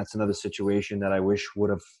 Again, that's another situation that I wish would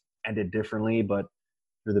have ended differently, but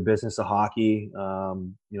through the business of hockey,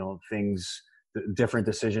 different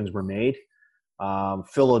decisions were made.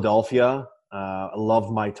 Philadelphia, I loved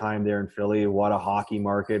my time there in Philly. What a hockey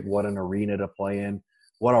market! What an arena to play in!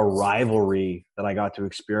 What a rivalry that I got to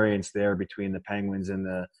experience there between the Penguins and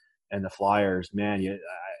the Flyers. Man,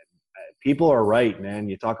 people are right, man.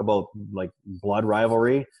 You talk about like blood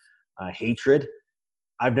rivalry, hatred.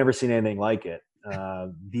 I've never seen anything like it.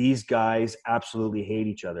 These guys absolutely hate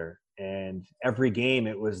each other, and every game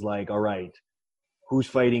it was like, all right, who's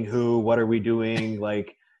fighting who? What are we doing?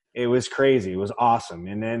 Like, it was crazy. It was awesome,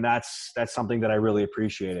 and then that's something that I really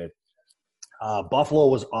appreciated. Buffalo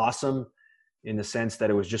was awesome in the sense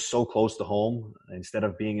that it was just so close to home instead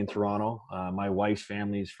of being in Toronto. My wife's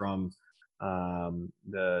family is from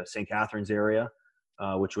the St. Catharines area,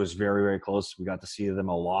 which was very, very close. We got to see them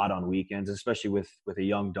a lot on weekends, especially with a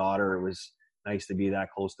young daughter. It was nice to be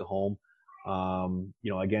that close to home.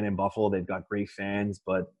 Again, in Buffalo, they've got great fans,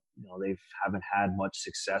 but they haven't had much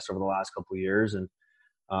success over the last couple of years. And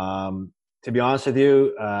to be honest with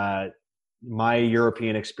you, my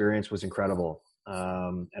European experience was incredible.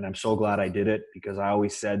 And I'm so glad I did it, because I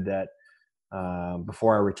always said that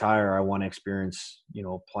before I retire, I want to experience,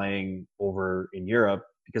 playing over in Europe,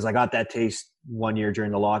 because I got that taste one year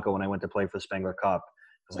during the lockout when I went to play for the Spengler Cup.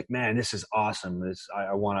 I was like, man, this is awesome.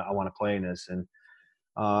 I want to play in this. And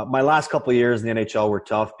my last couple of years in the NHL were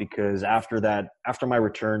tough, because after my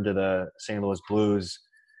return to the St. Louis Blues,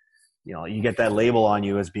 you get that label on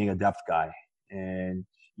you as being a depth guy, and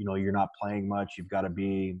you're not playing much. You've got to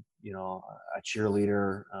be a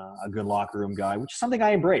cheerleader, a good locker room guy, which is something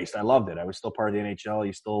I embraced. I loved it. I was still part of the NHL.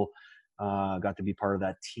 You still got to be part of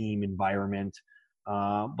that team environment.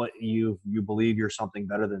 But you believe you're something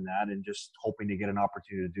better than that, and just hoping to get an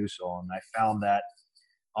opportunity to do so. And I found that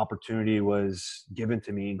opportunity was given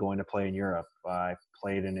to me going to play in Europe. I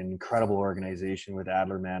played in an incredible organization with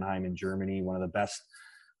Adler Mannheim in Germany, one of the best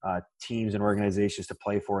teams and organizations to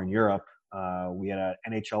play for in Europe. We had an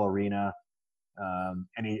NHL arena,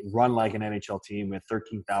 and it run like an NHL team with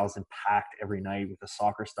 13,000 packed every night with a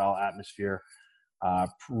soccer style atmosphere.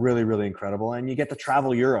 Really, really incredible. And you get to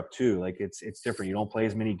travel Europe too. Like it's different. You don't play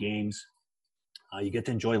as many games. You get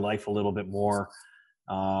to enjoy life a little bit more.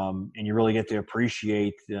 And you really get to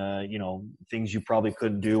appreciate, things you probably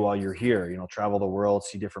couldn't do while you're here, travel the world,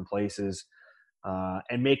 see different places,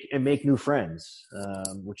 and make new friends,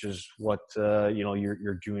 which is what,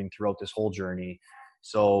 you're doing throughout this whole journey.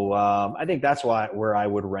 So, I think that's where I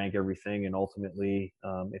would rank everything. And ultimately,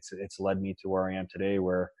 it's led me to where I am today,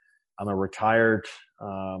 where I'm a retired,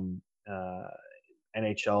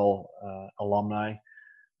 NHL, alumni.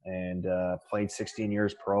 And played 16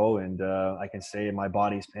 years pro, and I can say my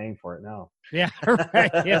body's paying for it now. Yeah, right.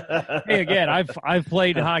 Yeah. Hey, again, I've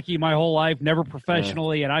played hockey my whole life, never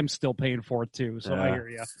professionally, and I'm still paying for it too. So I hear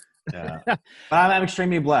you. Yeah, but I'm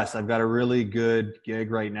extremely blessed. I've got a really good gig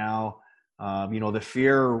right now. The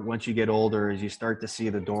fear once you get older is you start to see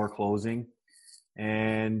the door closing.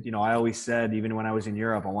 And I always said, even when I was in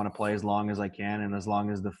Europe, I want to play as long as I can, and as long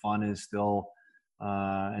as the fun is still.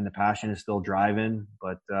 And the passion is still driving,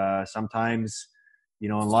 but sometimes,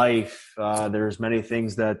 in life, there's many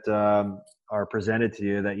things that are presented to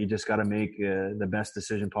you that you just got to make the best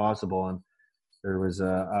decision possible. And there was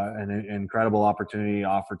an incredible opportunity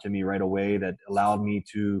offered to me right away that allowed me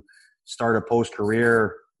to start a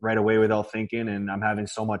post-career right away without thinking, and I'm having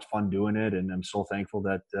so much fun doing it, and I'm so thankful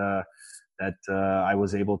that I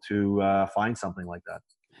was able to find something like that.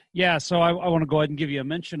 Yeah, so I want to go ahead and give you a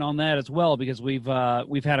mention on that as well, because we've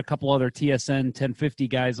had a couple other TSN 1050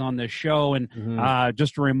 guys on this show, and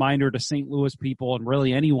just a reminder to St. Louis people and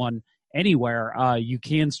really anyone anywhere, you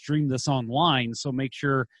can stream this online. So make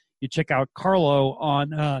sure you check out Carlo on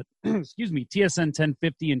TSN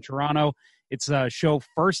 1050 in Toronto. It's a show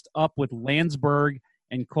First Up with Landsberg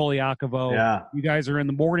and Colaiacovo. Yeah. You guys are in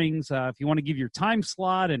the mornings. If you want to give your time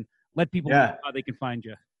slot and let people know how they can find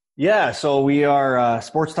you. Yeah, so we are a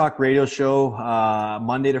sports talk radio show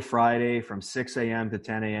Monday to Friday from 6 a.m. to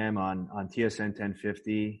 10 a.m. on TSN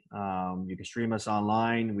 1050. You can stream us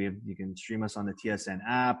online. You can stream us on the TSN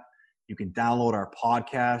app. You can download our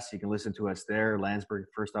podcast. You can listen to us there,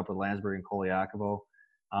 First Up with Landsberg and Colaiacovo.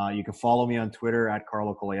 You can follow me on Twitter at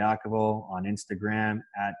Carlo Colaiacovo, on Instagram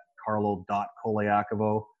at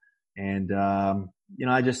Carlo.Colaiacovo. And,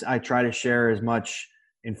 I try to share as much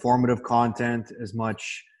informative content, as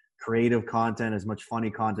much creative content, as much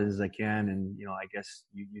funny content as I can. And, I guess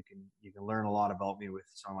you can learn a lot about me with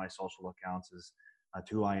some of my social accounts as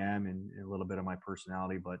to who I am and a little bit of my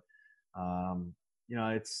personality. But,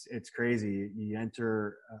 it's crazy. You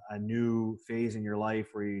enter a new phase in your life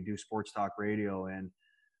where you do sports talk radio, and,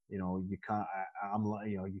 you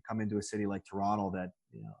come into a city like Toronto that,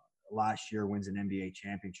 last year wins an NBA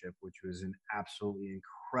championship, which was an absolutely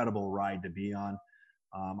incredible ride to be on.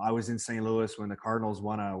 I was in St. Louis when the Cardinals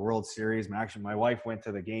won a World Series. Actually, my wife went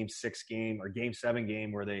to the Game 7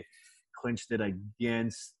 game where they clinched it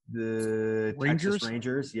against the Texas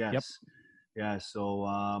Rangers. Yes. Yep. Yeah.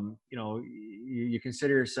 So, you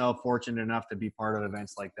consider yourself fortunate enough to be part of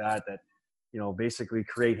events like that, basically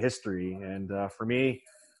create history. And for me,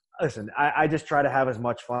 listen, I just try to have as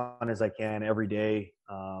much fun as I can every day.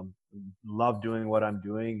 Love doing what I'm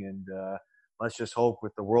doing. And, let's just hope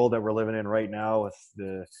with the world that we're living in right now, with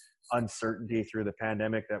the uncertainty through the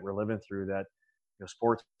pandemic that we're living through, that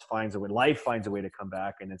sports finds a way, life finds a way to come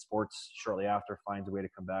back, and then sports shortly after finds a way to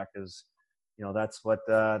come back. Because that's what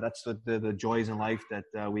the joys in life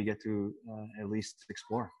that we get to at least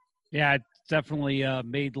explore. Yeah, it definitely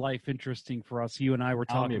made life interesting for us. You and I were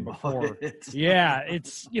talking before. It. Yeah,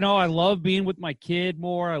 it's I love being with my kid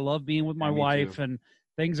more. I love being with my wife, and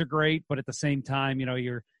things are great. But at the same time,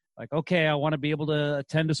 you're like, okay, I want to be able to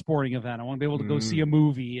attend a sporting event. I want to be able to go see a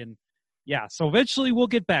movie. And so eventually we'll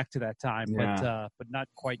get back to that time, but not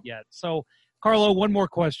quite yet. So Carlo, one more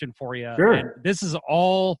question for you. Sure. And this is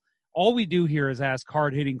all we do here is ask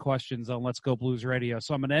hard-hitting questions on Let's Go Blues Radio.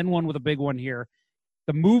 So I'm going to end one with a big one here.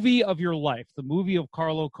 The movie of your life, the movie of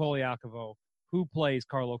Carlo Colaiacovo. Who plays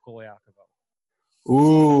Carlo Colaiacovo?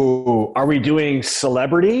 Ooh, are we doing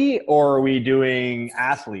celebrity or are we doing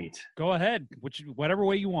athlete? Go ahead, whatever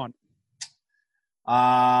way you want.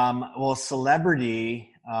 Well,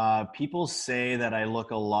 celebrity, people say that I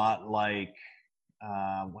look a lot like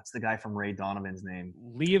what's the guy from Ray Donovan's name?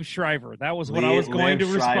 Liev Schreiber. That was what I was going to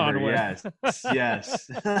respond with. Yes.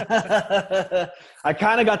 I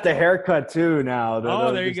kind of got the haircut too now.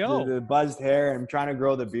 There you go. The buzzed hair. I'm trying to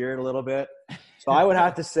grow the beard a little bit. So I would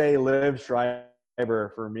have to say Liev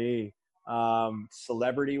Schreiber for me,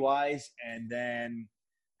 celebrity-wise, and then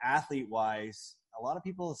athlete-wise. A lot of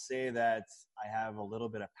people say that I have a little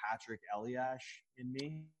bit of Patrick Elias in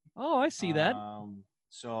me. Oh, I see that.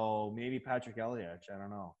 So maybe Patrick Elias. I don't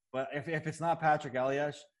know. But if it's not Patrick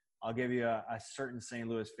Elias, I'll give you a certain St.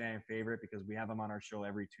 Louis fan favorite because we have him on our show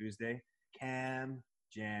every Tuesday. Cam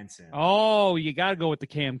Jansen. Oh, you got to go with the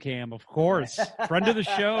Cam, of course. Friend of the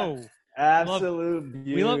show. Absolute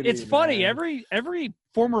beauty. We love. It's funny. Man. Every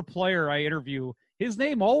former player I interview, his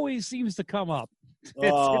name always seems to come up.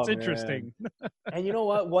 It's interesting. And you know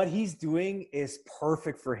what? What he's doing is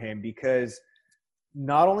perfect for him because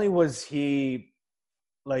not only was he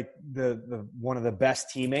like the one of the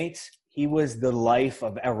best teammates, he was the life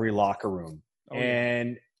of every locker room.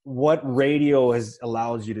 And what radio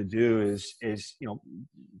allows you to do is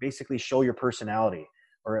basically show your personality,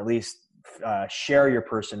 or at least share your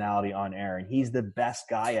personality on air. And he's the best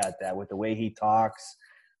guy at that, with the way he talks,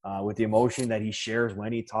 with the emotion that he shares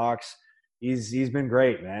when he talks. He's been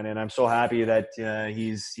great, man, and I'm so happy that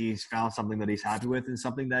he's found something that he's happy with and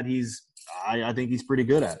something that I think he's pretty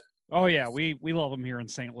good at. Oh yeah, we love him here in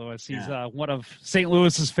St. Louis. He's one of St.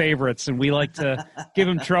 Louis's favorites, and we like to give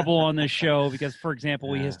him trouble on this show because, for example,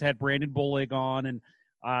 we just had Brandon Bullig on, and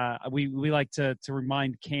we like to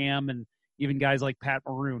remind Cam and even guys like Pat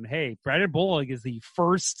Maroon, hey, Brandon Bullig is the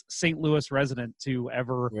first St. Louis resident to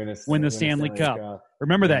ever win the Stanley Cup.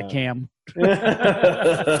 Remember that, Cam.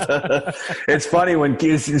 It's funny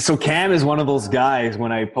so Cam is one of those guys.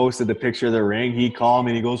 When I posted the picture of the ring, he called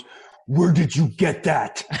me and he goes, "Where did you get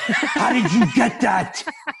that? How did you get that?"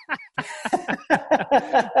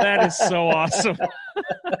 That is so awesome.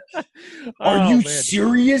 Are you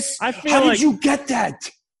serious? How did you get that?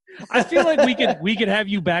 I feel like we could have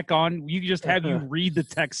you back on. You could just have you read the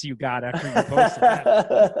text you got after you posted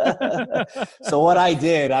that. So what I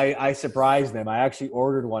did, I surprised him. I actually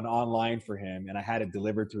ordered one online for him, and I had it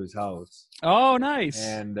delivered to his house. Oh, nice.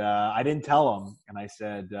 And I didn't tell him. And I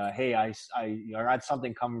said, hey, I got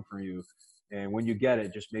something coming for you. And when you get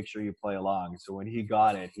it, just make sure you play along. So when he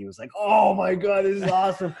got it, he was like, "Oh, my God, this is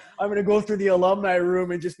awesome. I'm going to go through the alumni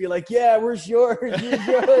room and just be like, yeah, where's yours? You're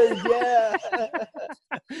yours, yeah."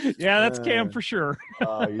 Yeah, that's Cam for sure.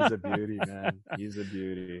 Oh, he's a beauty, man. He's a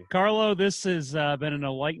beauty. Carlo, this has been an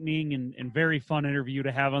enlightening and very fun interview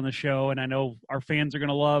to have on the show. And I know our fans are going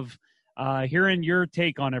to love hearing your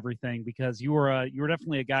take on everything because you were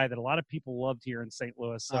definitely a guy that a lot of people loved here in St.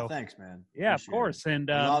 Louis. So thanks, man. Yeah, Appreciate of course. It. And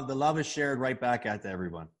the love is shared right back at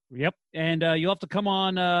everyone. Yep. And you'll have to come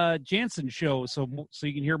on Jansen's show so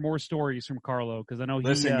you can hear more stories from Carlo because I know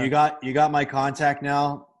you got my contact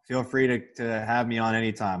now. Feel free to have me on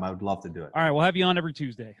anytime. I would love to do it. All right, we'll have you on every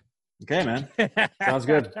Tuesday. Okay, man. Sounds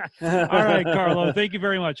good. All right, Carlo. Thank you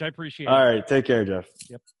very much. I appreciate it. All right, take care, Jeff.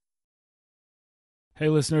 Yep. Hey,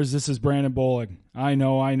 listeners, this is Brandon Bullig. I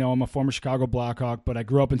know, I'm a former Chicago Blackhawk, but I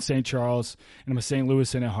grew up in St. Charles, and I'm a St.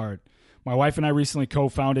 Louisan at heart. My wife and I recently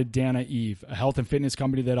co-founded Dana Eve, a health and fitness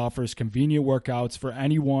company that offers convenient workouts for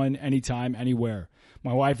anyone, anytime, anywhere.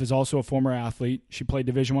 My wife is also a former athlete. She played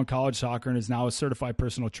Division I college soccer and is now a certified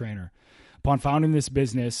personal trainer. Upon founding this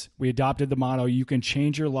business, we adopted the motto, "You can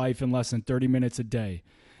change your life in less than 30 minutes a day."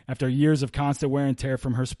 After years of constant wear and tear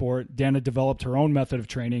from her sport, Dana developed her own method of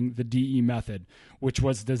training, the DE method, which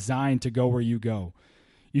was designed to go where you go.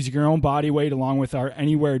 Using your own body weight along with our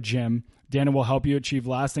Anywhere gym, Dana will help you achieve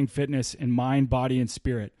lasting fitness in mind, body, and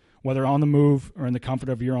spirit, whether on the move or in the comfort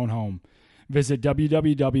of your own home. Visit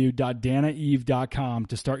www.danaeve.com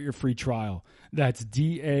to start your free trial. That's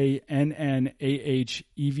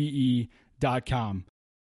DANNAHEVE.com.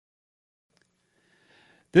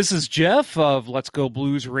 This is Jeff of Let's Go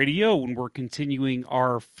Blues Radio, and we're continuing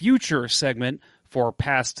our future segment for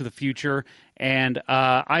Past to the Future. And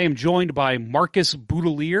I am joined by Marcus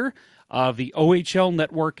Boutilier of the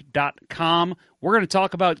OHLNetwork.com. We're going to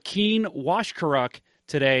talk about Keean Washkurak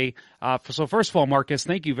today. So first of all, Marcus,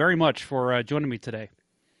 thank you very much for joining me today.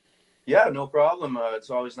 Yeah, no problem. It's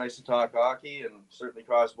always nice to talk hockey, and certainly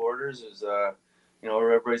cross borders is,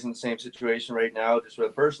 everybody's in the same situation right now, just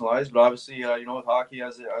with personalized. But obviously, with hockey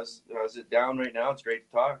as it down right now, it's great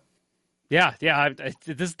to talk. Yeah.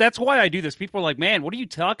 That's why I do this. People are like, "Man, what are you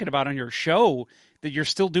talking about on your show that you're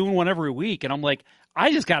still doing one every week?" And I'm like,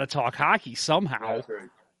 I just got to talk hockey somehow. That's right.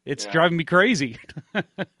 It's driving me crazy. Again,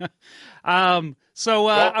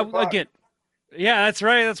 yeah, that's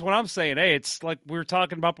right. That's what I'm saying. Hey, it's like we were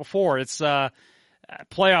talking about before. It's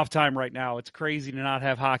playoff time right now. It's crazy to not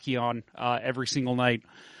have hockey on every single night.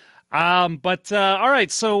 But all right,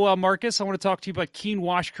 so Marcus, I want to talk to you about Keean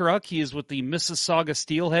Washkurak. He is with the Mississauga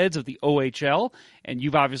Steelheads of the OHL, and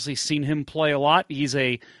you've obviously seen him play a lot. He's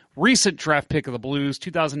a recent draft pick of the Blues,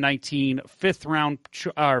 2019 fifth round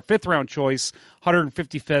choice,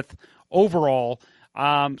 155th overall.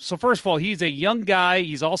 So first of all, he's a young guy.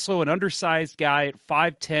 He's also an undersized guy at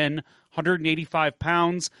 5'10", 185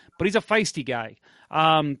 pounds, but he's a feisty guy.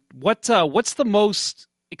 What's the most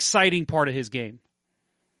exciting part of his game?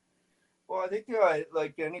 Well, I think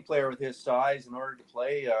like any player with his size, in order to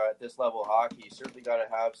play at this level of hockey, you certainly got to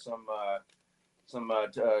have some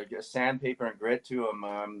sandpaper and grit to him.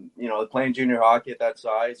 Playing junior hockey at that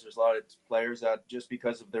size, there's a lot of players that just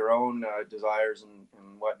because of their own desires and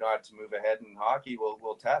whatnot to move ahead in hockey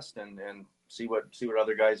will test and see what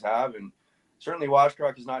other guys have. And certainly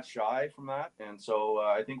Washkurak is not shy from that. And so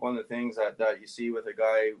I think one of the things that you see with a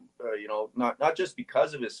guy, not just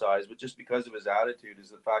because of his size, but just because of his attitude, is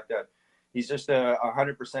the fact that he's just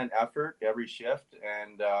 100% effort every shift.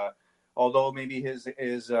 And although maybe his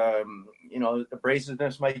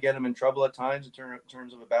abrasiveness might get him in trouble at times in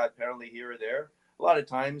terms of a bad penalty here or there, a lot of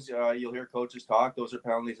times you'll hear coaches talk, those are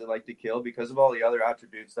penalties that like to kill because of all the other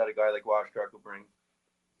attributes that a guy like Washkurak will bring.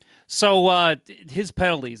 So his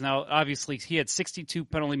penalties. Now, obviously, he had 62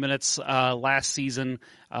 penalty minutes last season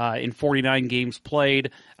in 49 games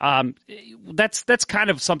played. That's kind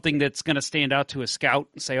of something that's going to stand out to a scout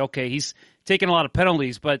and say, okay, he's taking a lot of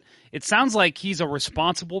penalties. But it sounds like he's a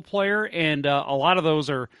responsible player, and a lot of those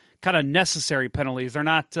are kind of necessary penalties. They're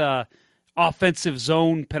not offensive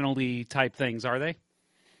zone penalty type things, are they?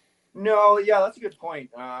 No, yeah, that's a good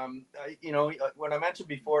point. When I mentioned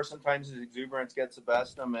before, sometimes his exuberance gets the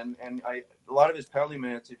best of him, and a lot of his penalty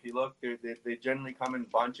minutes, if you look, they generally come in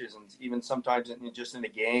bunches, and even sometimes just in a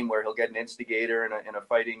game where he'll get an instigator and a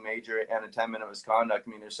fighting major and a 10-minute misconduct. I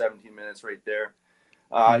mean, there's 17 minutes right there.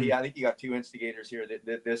 I think he got 2 instigators here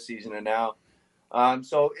this season and now.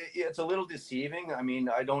 So it's a little deceiving. I mean,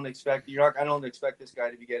 I don't expect this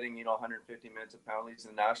guy to be getting 150 minutes of penalties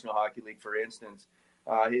in the National Hockey League, for instance.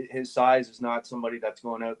 His size is not somebody that's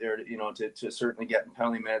going out there to certainly get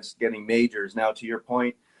penalty minutes, getting majors. Now, to your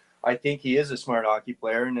point, I think he is a smart hockey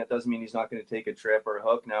player, and that doesn't mean he's not going to take a trip or a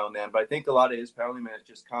hook now and then. But I think a lot of his penalty minutes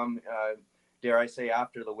just come, dare I say,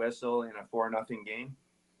 after the whistle in a 4-0 game.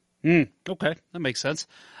 Okay, that makes sense.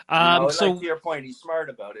 So to your point, he's smart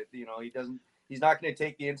about it. He's not going to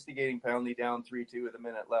take the instigating penalty down 3-2 with a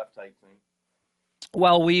minute left type thing.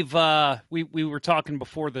 Well, we were talking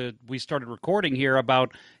before we started recording here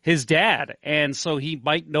about his dad, and so he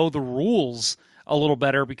might know the rules a little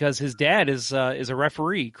better because his dad is a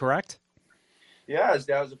referee, correct? Yeah, his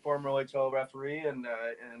dad was a former OHL referee, and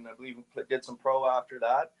I believe he did some pro after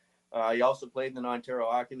that. He also played in the Ontario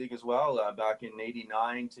Hockey League as well back in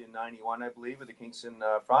 '89 to '91, I believe, with the Kingston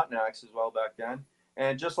Frontenacs as well back then.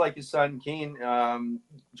 And just like his son Keean,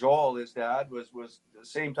 Joel, his dad, was the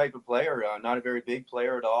same type of player. Not a very big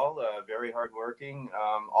player at all. Very hardworking.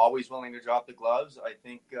 Always willing to drop the gloves. I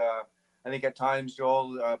think at times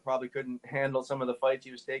Joel probably couldn't handle some of the fights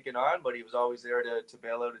he was taking on, but he was always there to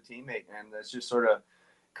bail out a teammate. And that's just sort of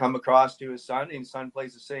come across to his son. And his son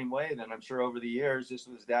plays the same way. Then I'm sure over the years, just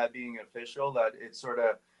with his dad being an official, that it sort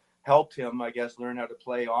of helped him, I guess, learn how to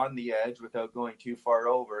play on the edge without going too far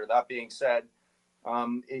over. That being said,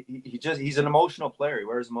 he's an emotional player. He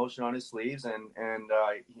wears emotion on his sleeves, and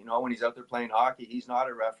when he's out there playing hockey, he's not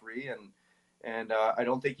a referee, and I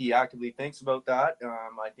don't think he actively thinks about that.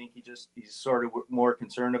 I think he's sort of more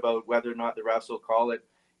concerned about whether or not the refs will call it,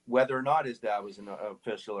 whether or not his dad was an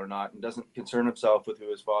official or not, and doesn't concern himself with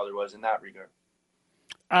who his father was in that regard.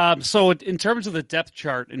 So in terms of the depth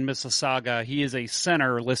chart in Mississauga, he is a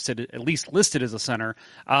center at least listed as a center.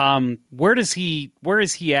 Where is he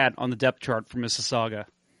at on the depth chart for Mississauga?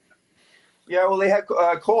 Yeah, well, they had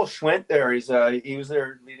Cole Schwint there. He was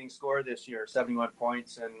their leading scorer this year, 71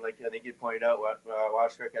 points, and like I think you pointed out,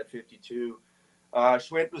 Washkurak had 52.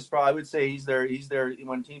 Schwint was probably, I would say he's there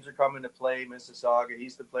when teams are coming to play Mississauga.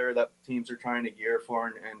 He's the player that teams are trying to gear for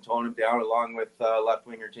and tone him down, along with left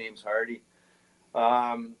winger James Hardy.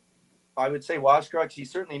 I would say Washkurak, he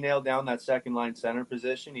certainly nailed down that second line center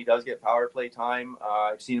position. He does get power play time.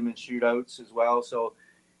 I've seen him in shootouts as well. So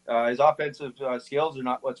his offensive skills are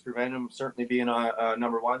not what's preventing him certainly being a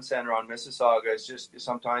number one center on Mississauga. It's just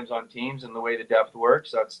sometimes on teams and the way the depth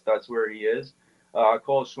works, that's where he is.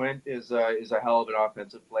 Cole Schwint is a hell of an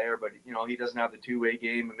offensive player, but he doesn't have the two-way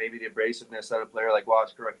game and maybe the abrasiveness that a player like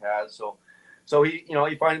Washkurak has. So So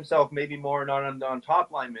he finds himself maybe more not on top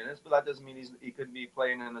line minutes, but that doesn't mean he could be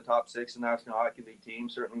playing in the top 6 in the National Hockey League team,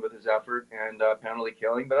 certainly with his effort and penalty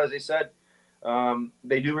killing. But as I said,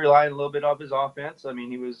 they do rely on a little bit of his offense. I mean,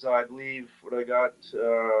 he was, I believe,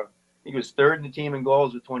 he was third in the team in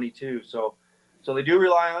goals with 22. So they do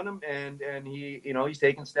rely on him, and he, he's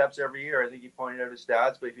taking steps every year. I think he pointed out his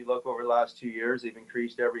stats, but if you look over the last 2 years, they've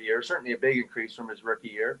increased every year. Certainly a big increase from his rookie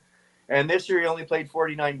year. And this year he only played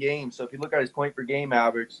 49 games. So if you look at his point per game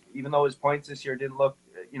average, even though his points this year didn't look,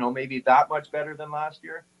 maybe that much better than last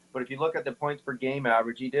year, but if you look at the points per game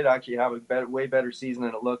average, he did actually have a way better season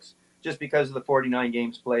than it looks, just because of the 49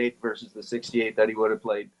 games played versus the 68 that he would have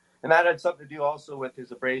played. And that had something to do also with his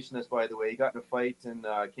abrasiveness, by the way. He got in a fight in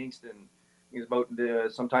Kingston. He was about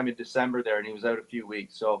sometime in December there, and he was out a few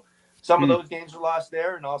weeks. So some of those games were lost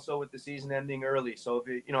there, and also with the season ending early. So,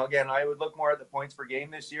 again, I would look more at the points per game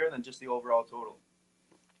this year than just the overall total.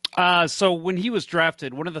 So when he was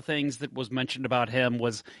drafted, one of the things that was mentioned about him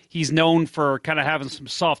was he's known for kind of having some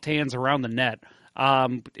soft hands around the net.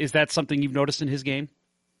 Is that something you've noticed in his game?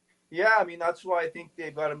 Yeah, I mean, that's why I think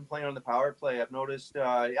they've got him playing on the power play. I've noticed,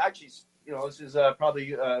 this is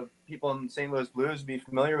probably people in St. Louis Blues would be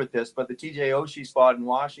familiar with this, but the TJ Oshie spot in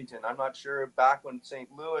Washington, I'm not sure back when St.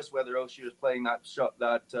 Louis whether Oshie was playing that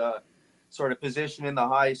sort of position in the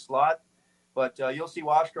high slot, but you'll see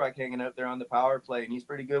Washkurak hanging out there on the power play, and he's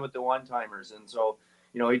pretty good with the one-timers. And so,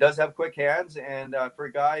 he does have quick hands, and for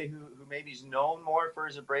a guy who maybe is known more for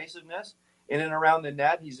his abrasiveness, in and around the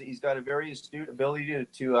net, he's got a very astute ability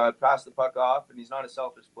to pass the puck off, and he's not a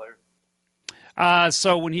selfish player.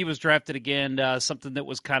 So when he was drafted again, something that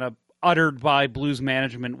was kind of uttered by Blues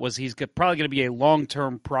management was he's probably going to be a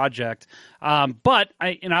long-term project. But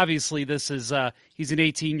obviously this is he's an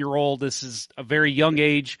 18-year-old. This is a very young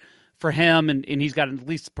age for him, and he's got at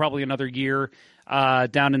least probably another year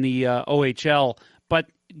down in the OHL. But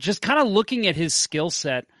just kind of looking at his skill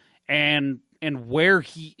set and where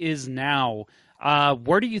he is now,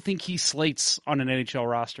 where do you think he slates on an NHL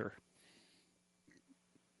roster?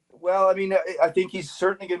 Well, I mean, I think he's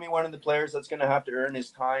certainly going to be one of the players that's going to have to earn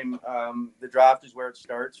his time. The draft is where it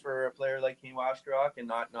starts for a player like Keean Washkurak, and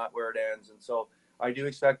not where it ends. And so I do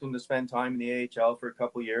expect him to spend time in the AHL for a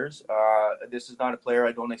couple of years. This is not a player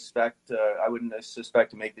I wouldn't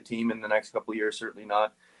suspect to make the team in the next couple of years, certainly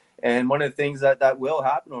not. And one of the things that will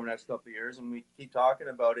happen over the next couple of years, and we keep talking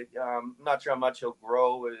about it, I'm not sure how much he'll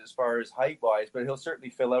grow as far as height-wise, but he'll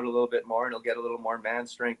certainly fill out a little bit more, and he'll get a little more man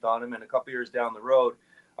strength on him. And a couple of years down the road,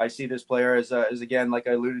 I see this player as again, like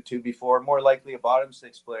I alluded to before, more likely a bottom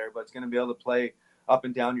 6 player, but it's going to be able to play up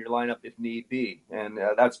and down your lineup if need be. And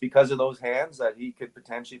that's because of those hands that he could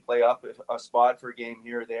potentially play up a spot for a game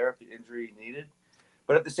here or there if the injury needed.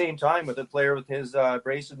 But at the same time, with a player with his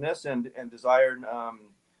abrasiveness and desire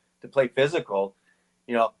to play physical,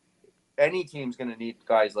 any team's going to need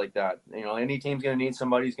guys like that. Any team's going to need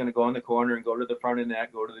somebody who's going to go in the corner and go to the front of the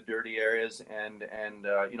net, go to the dirty areas, and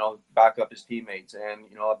back up his teammates. And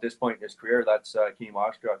at this point in his career, that's Keean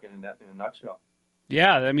Washkurak in a nutshell.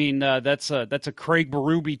 Yeah, I mean that's a Craig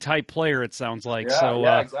Berube type player. It sounds like.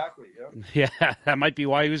 Yeah, exactly. Yeah, that might be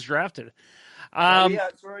why he was drafted. We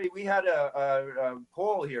had a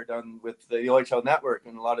poll here done with the OHL Network,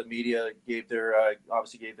 and a lot of media gave their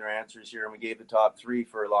answers here, and we gave the top 3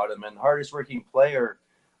 for a lot of them. And hardest working player,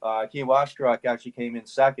 Keean Washkurak, actually came in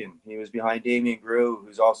second. He was behind Damian Grew,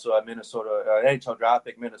 who's also a NHL draft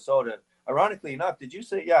pick, Minnesota. Ironically enough, did you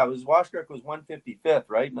say Washkurak was 155th,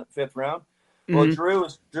 right, in the 5th round? Mm-hmm. Well,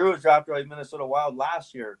 Drew was drafted by Minnesota Wild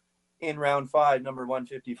last year in round 5, number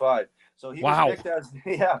 155. So he was picked as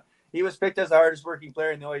He was picked as the hardest working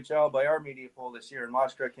player in the OHL by our media poll this year, and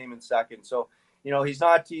Washkurak came in second. So,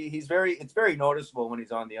 it's very noticeable when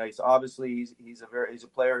he's on the ice. Obviously, he's a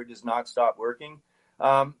player who does not stop working.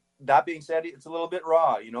 That being said, it's a little bit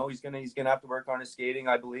raw. He's gonna have to work on his skating,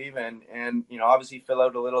 I believe, and obviously fill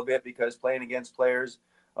out a little bit, because playing against players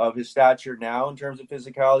of his stature now in terms of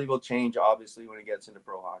physicality will change obviously when he gets into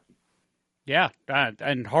pro hockey. Yeah,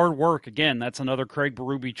 and hard work again. That's another Craig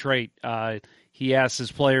Berube trait. He asks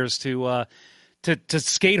his players to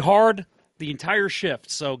skate hard the entire shift.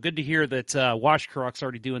 So good to hear that Washkurak's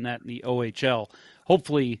already doing that in the OHL.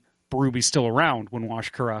 Hopefully Berube's still around when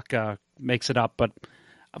Washkurak makes it up, but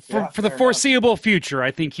for the foreseeable future,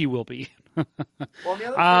 I think he will be. Well,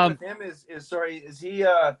 the other thing with him is he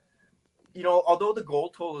although the goal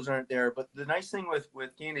totals aren't there, but the nice thing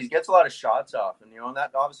with Keean is he gets a lot of shots off, and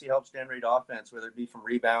that obviously helps generate offense, whether it be from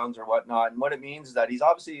rebounds or whatnot. And what it means is that he's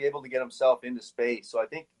obviously able to get himself into space. So I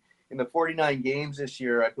think in the 49 games this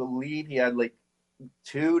year, I believe he had like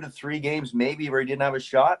 2 to 3 games maybe where he didn't have a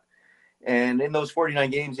shot. And in those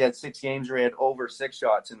 49 games, he had 6 games where he had over 6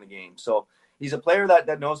 shots in the game. So he's a player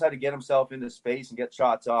that knows how to get himself into space and get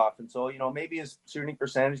shots off. And so, maybe his shooting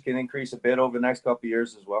percentage can increase a bit over the next couple of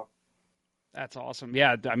years as well. That's awesome.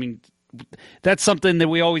 Yeah, I mean, that's something that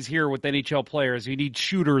we always hear with NHL players. You need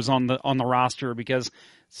shooters on the roster because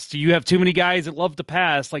you have too many guys that love to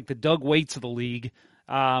pass, like the Doug Waits of the league.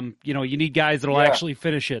 You need guys that will actually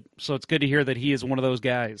finish it. So it's good to hear that he is one of those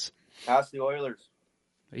guys. Ask the Oilers.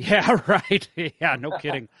 Yeah, right. Yeah, no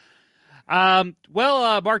kidding.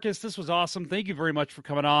 Marcus, this was awesome. Thank you very much for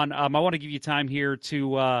coming on. I want to give you time here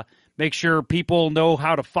to make sure people know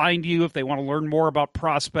how to find you if they want to learn more about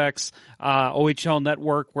prospects, OHL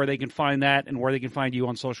Network, where they can find that, and where they can find you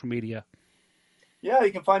on social media. Yeah,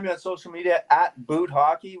 you can find me on social media at Boot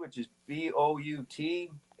Hockey, which is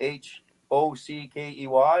BOUTHOCKEY.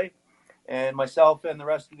 And myself and the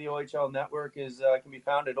rest of the OHL Network can be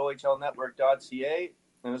found at OHLNetwork.ca,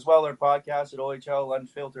 and as well our podcast at OHL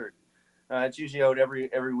Unfiltered. It's usually out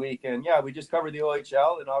every week. And, we just cover the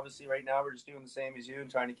OHL, and obviously right now we're just doing the same as you and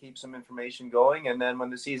trying to keep some information going. And then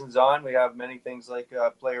when the season's on, we have many things like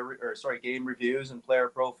game reviews and player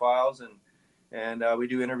profiles, and we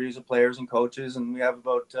do interviews with players and coaches, and we have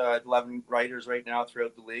about 11 writers right now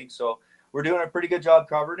throughout the league. So we're doing a pretty good job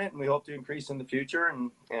covering it, and we hope to increase in the future.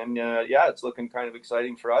 And it's looking kind of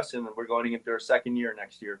exciting for us, and we're going into our second year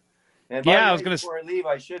next year. And before I leave,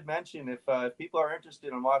 I should mention if people are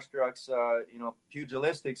interested in Washkurak's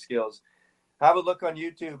pugilistic skills, have a look on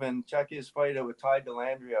YouTube and check his fight out with Ty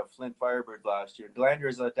Dellandrea of Flint Firebird last year. Dellandrea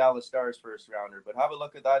is a Dallas Stars first rounder, but have a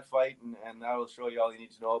look at that fight, and that will show you all you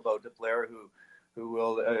need to know about the player who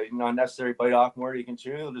will not necessarily bite off more than he can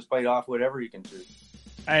chew. He'll just bite off whatever he can chew.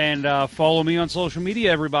 And follow me on social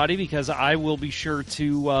media, everybody, because I will be sure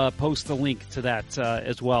to post the link to that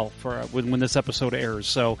as well for when this episode airs.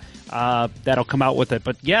 So that'll come out with it.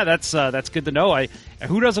 But yeah, that's good to know.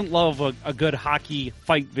 Who doesn't love a good hockey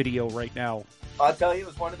fight video right now? I'll tell you, it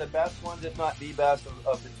was one of the best ones, if not the best,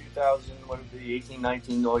 of the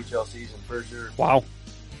 18-19 OHL season for sure. Wow,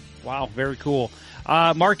 very cool.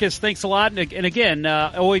 Marcus, thanks a lot. And again,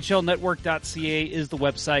 OHLNetwork.ca is the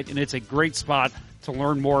website, and it's a great spot to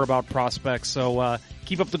learn more about prospects. So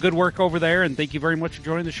keep up the good work over there, and thank you very much for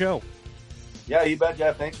joining the show. Yeah, you bet,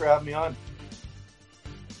 Jeff. Thanks for having me on.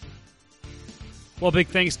 Well, big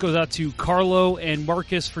thanks goes out to Carlo and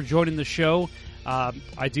Marcus for joining the show. I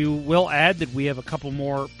will add that we have a couple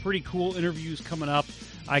more pretty cool interviews coming up.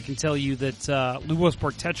 I can tell you that Lubos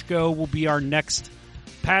Bartechko will be our next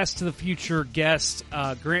Past to the Future guest.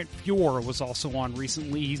 Grant Fior was also on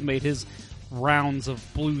recently. He's made his rounds of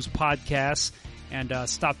blues podcasts and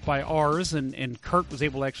stopped by ours, and Kurt was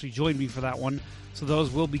able to actually join me for that one. So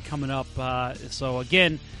those will be coming up. So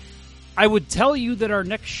again, I would tell you that our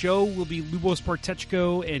next show will be Lubos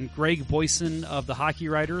Bartechko and Greg Boyson of the Hockey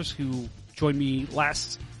Writers, who joined me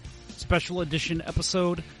last special edition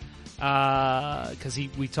episode, because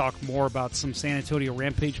we talk more about some San Antonio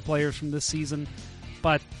Rampage players from this season.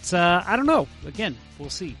 But I don't know. Again, we'll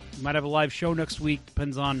see. We might have a live show next week.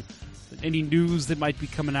 Depends on any news that might be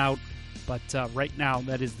coming out. But right now,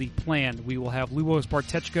 that is the plan. We will have Lubos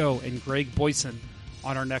Bartechko and Greg Boyson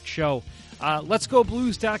on our next show.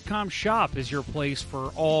 Let'sGoBlues.com shop is your place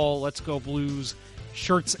for all Let's Go Blues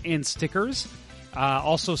shirts and stickers.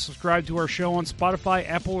 Also, subscribe to our show on Spotify,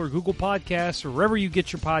 Apple, or Google Podcasts, or wherever you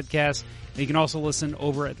get your podcasts. And you can also listen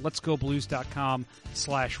over at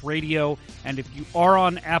letsgoblues.com/radio. And if you are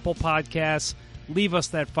on Apple Podcasts, leave us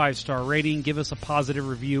that 5-star rating. Give us a positive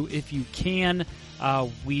review if you can.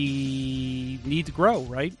 We need to grow,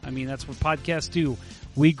 right? I mean, that's what podcasts do.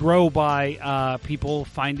 We grow by people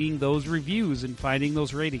finding those reviews and finding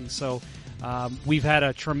those ratings. So we've had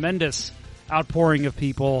a tremendous outpouring of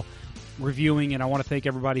people reviewing, and I want to thank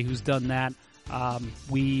everybody who's done that.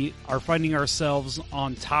 We are finding ourselves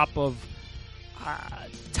on top of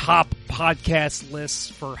top podcast lists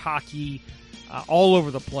for hockey all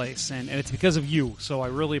over the place, and it's because of you. So I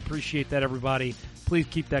really appreciate that, everybody. Please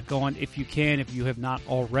keep that going if you can, if you have not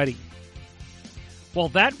already. Well,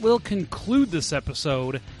 that will conclude this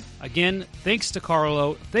episode. Again, thanks to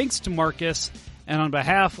Carlo, thanks to Marcus, and on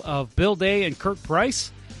behalf of Bill Day and Kurt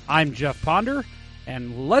Price, I'm Jeff Ponder,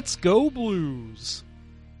 and let's go Blues!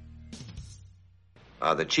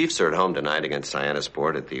 The Chiefs are at home tonight against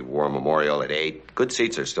Cyanosport at the War Memorial at 8. Good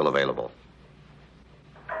seats are still available.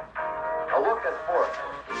 A look at sports.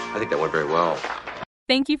 I think that went very well.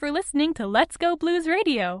 Thank you for listening to Let's Go Blues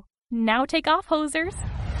Radio. Now take off, hosers.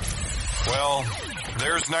 Well,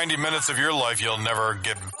 there's 90 minutes of your life you'll never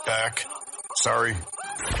get back. Sorry.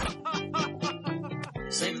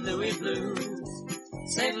 St. Louis Blues,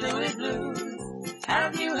 St. Louis Blues.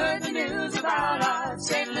 Have you heard the news?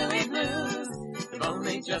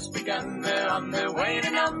 only just begun. They're on their way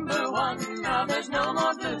to number one. Now there's no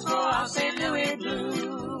more blues for our St. Louis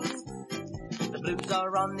Blues. The Blues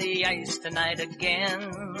are on the ice tonight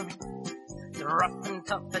again. They're rough and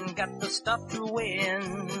tough and got the stuff to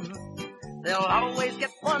win. They'll always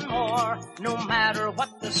get one more, no matter what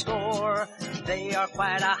the score. They are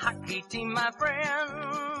quite a hockey team, my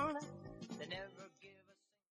friend.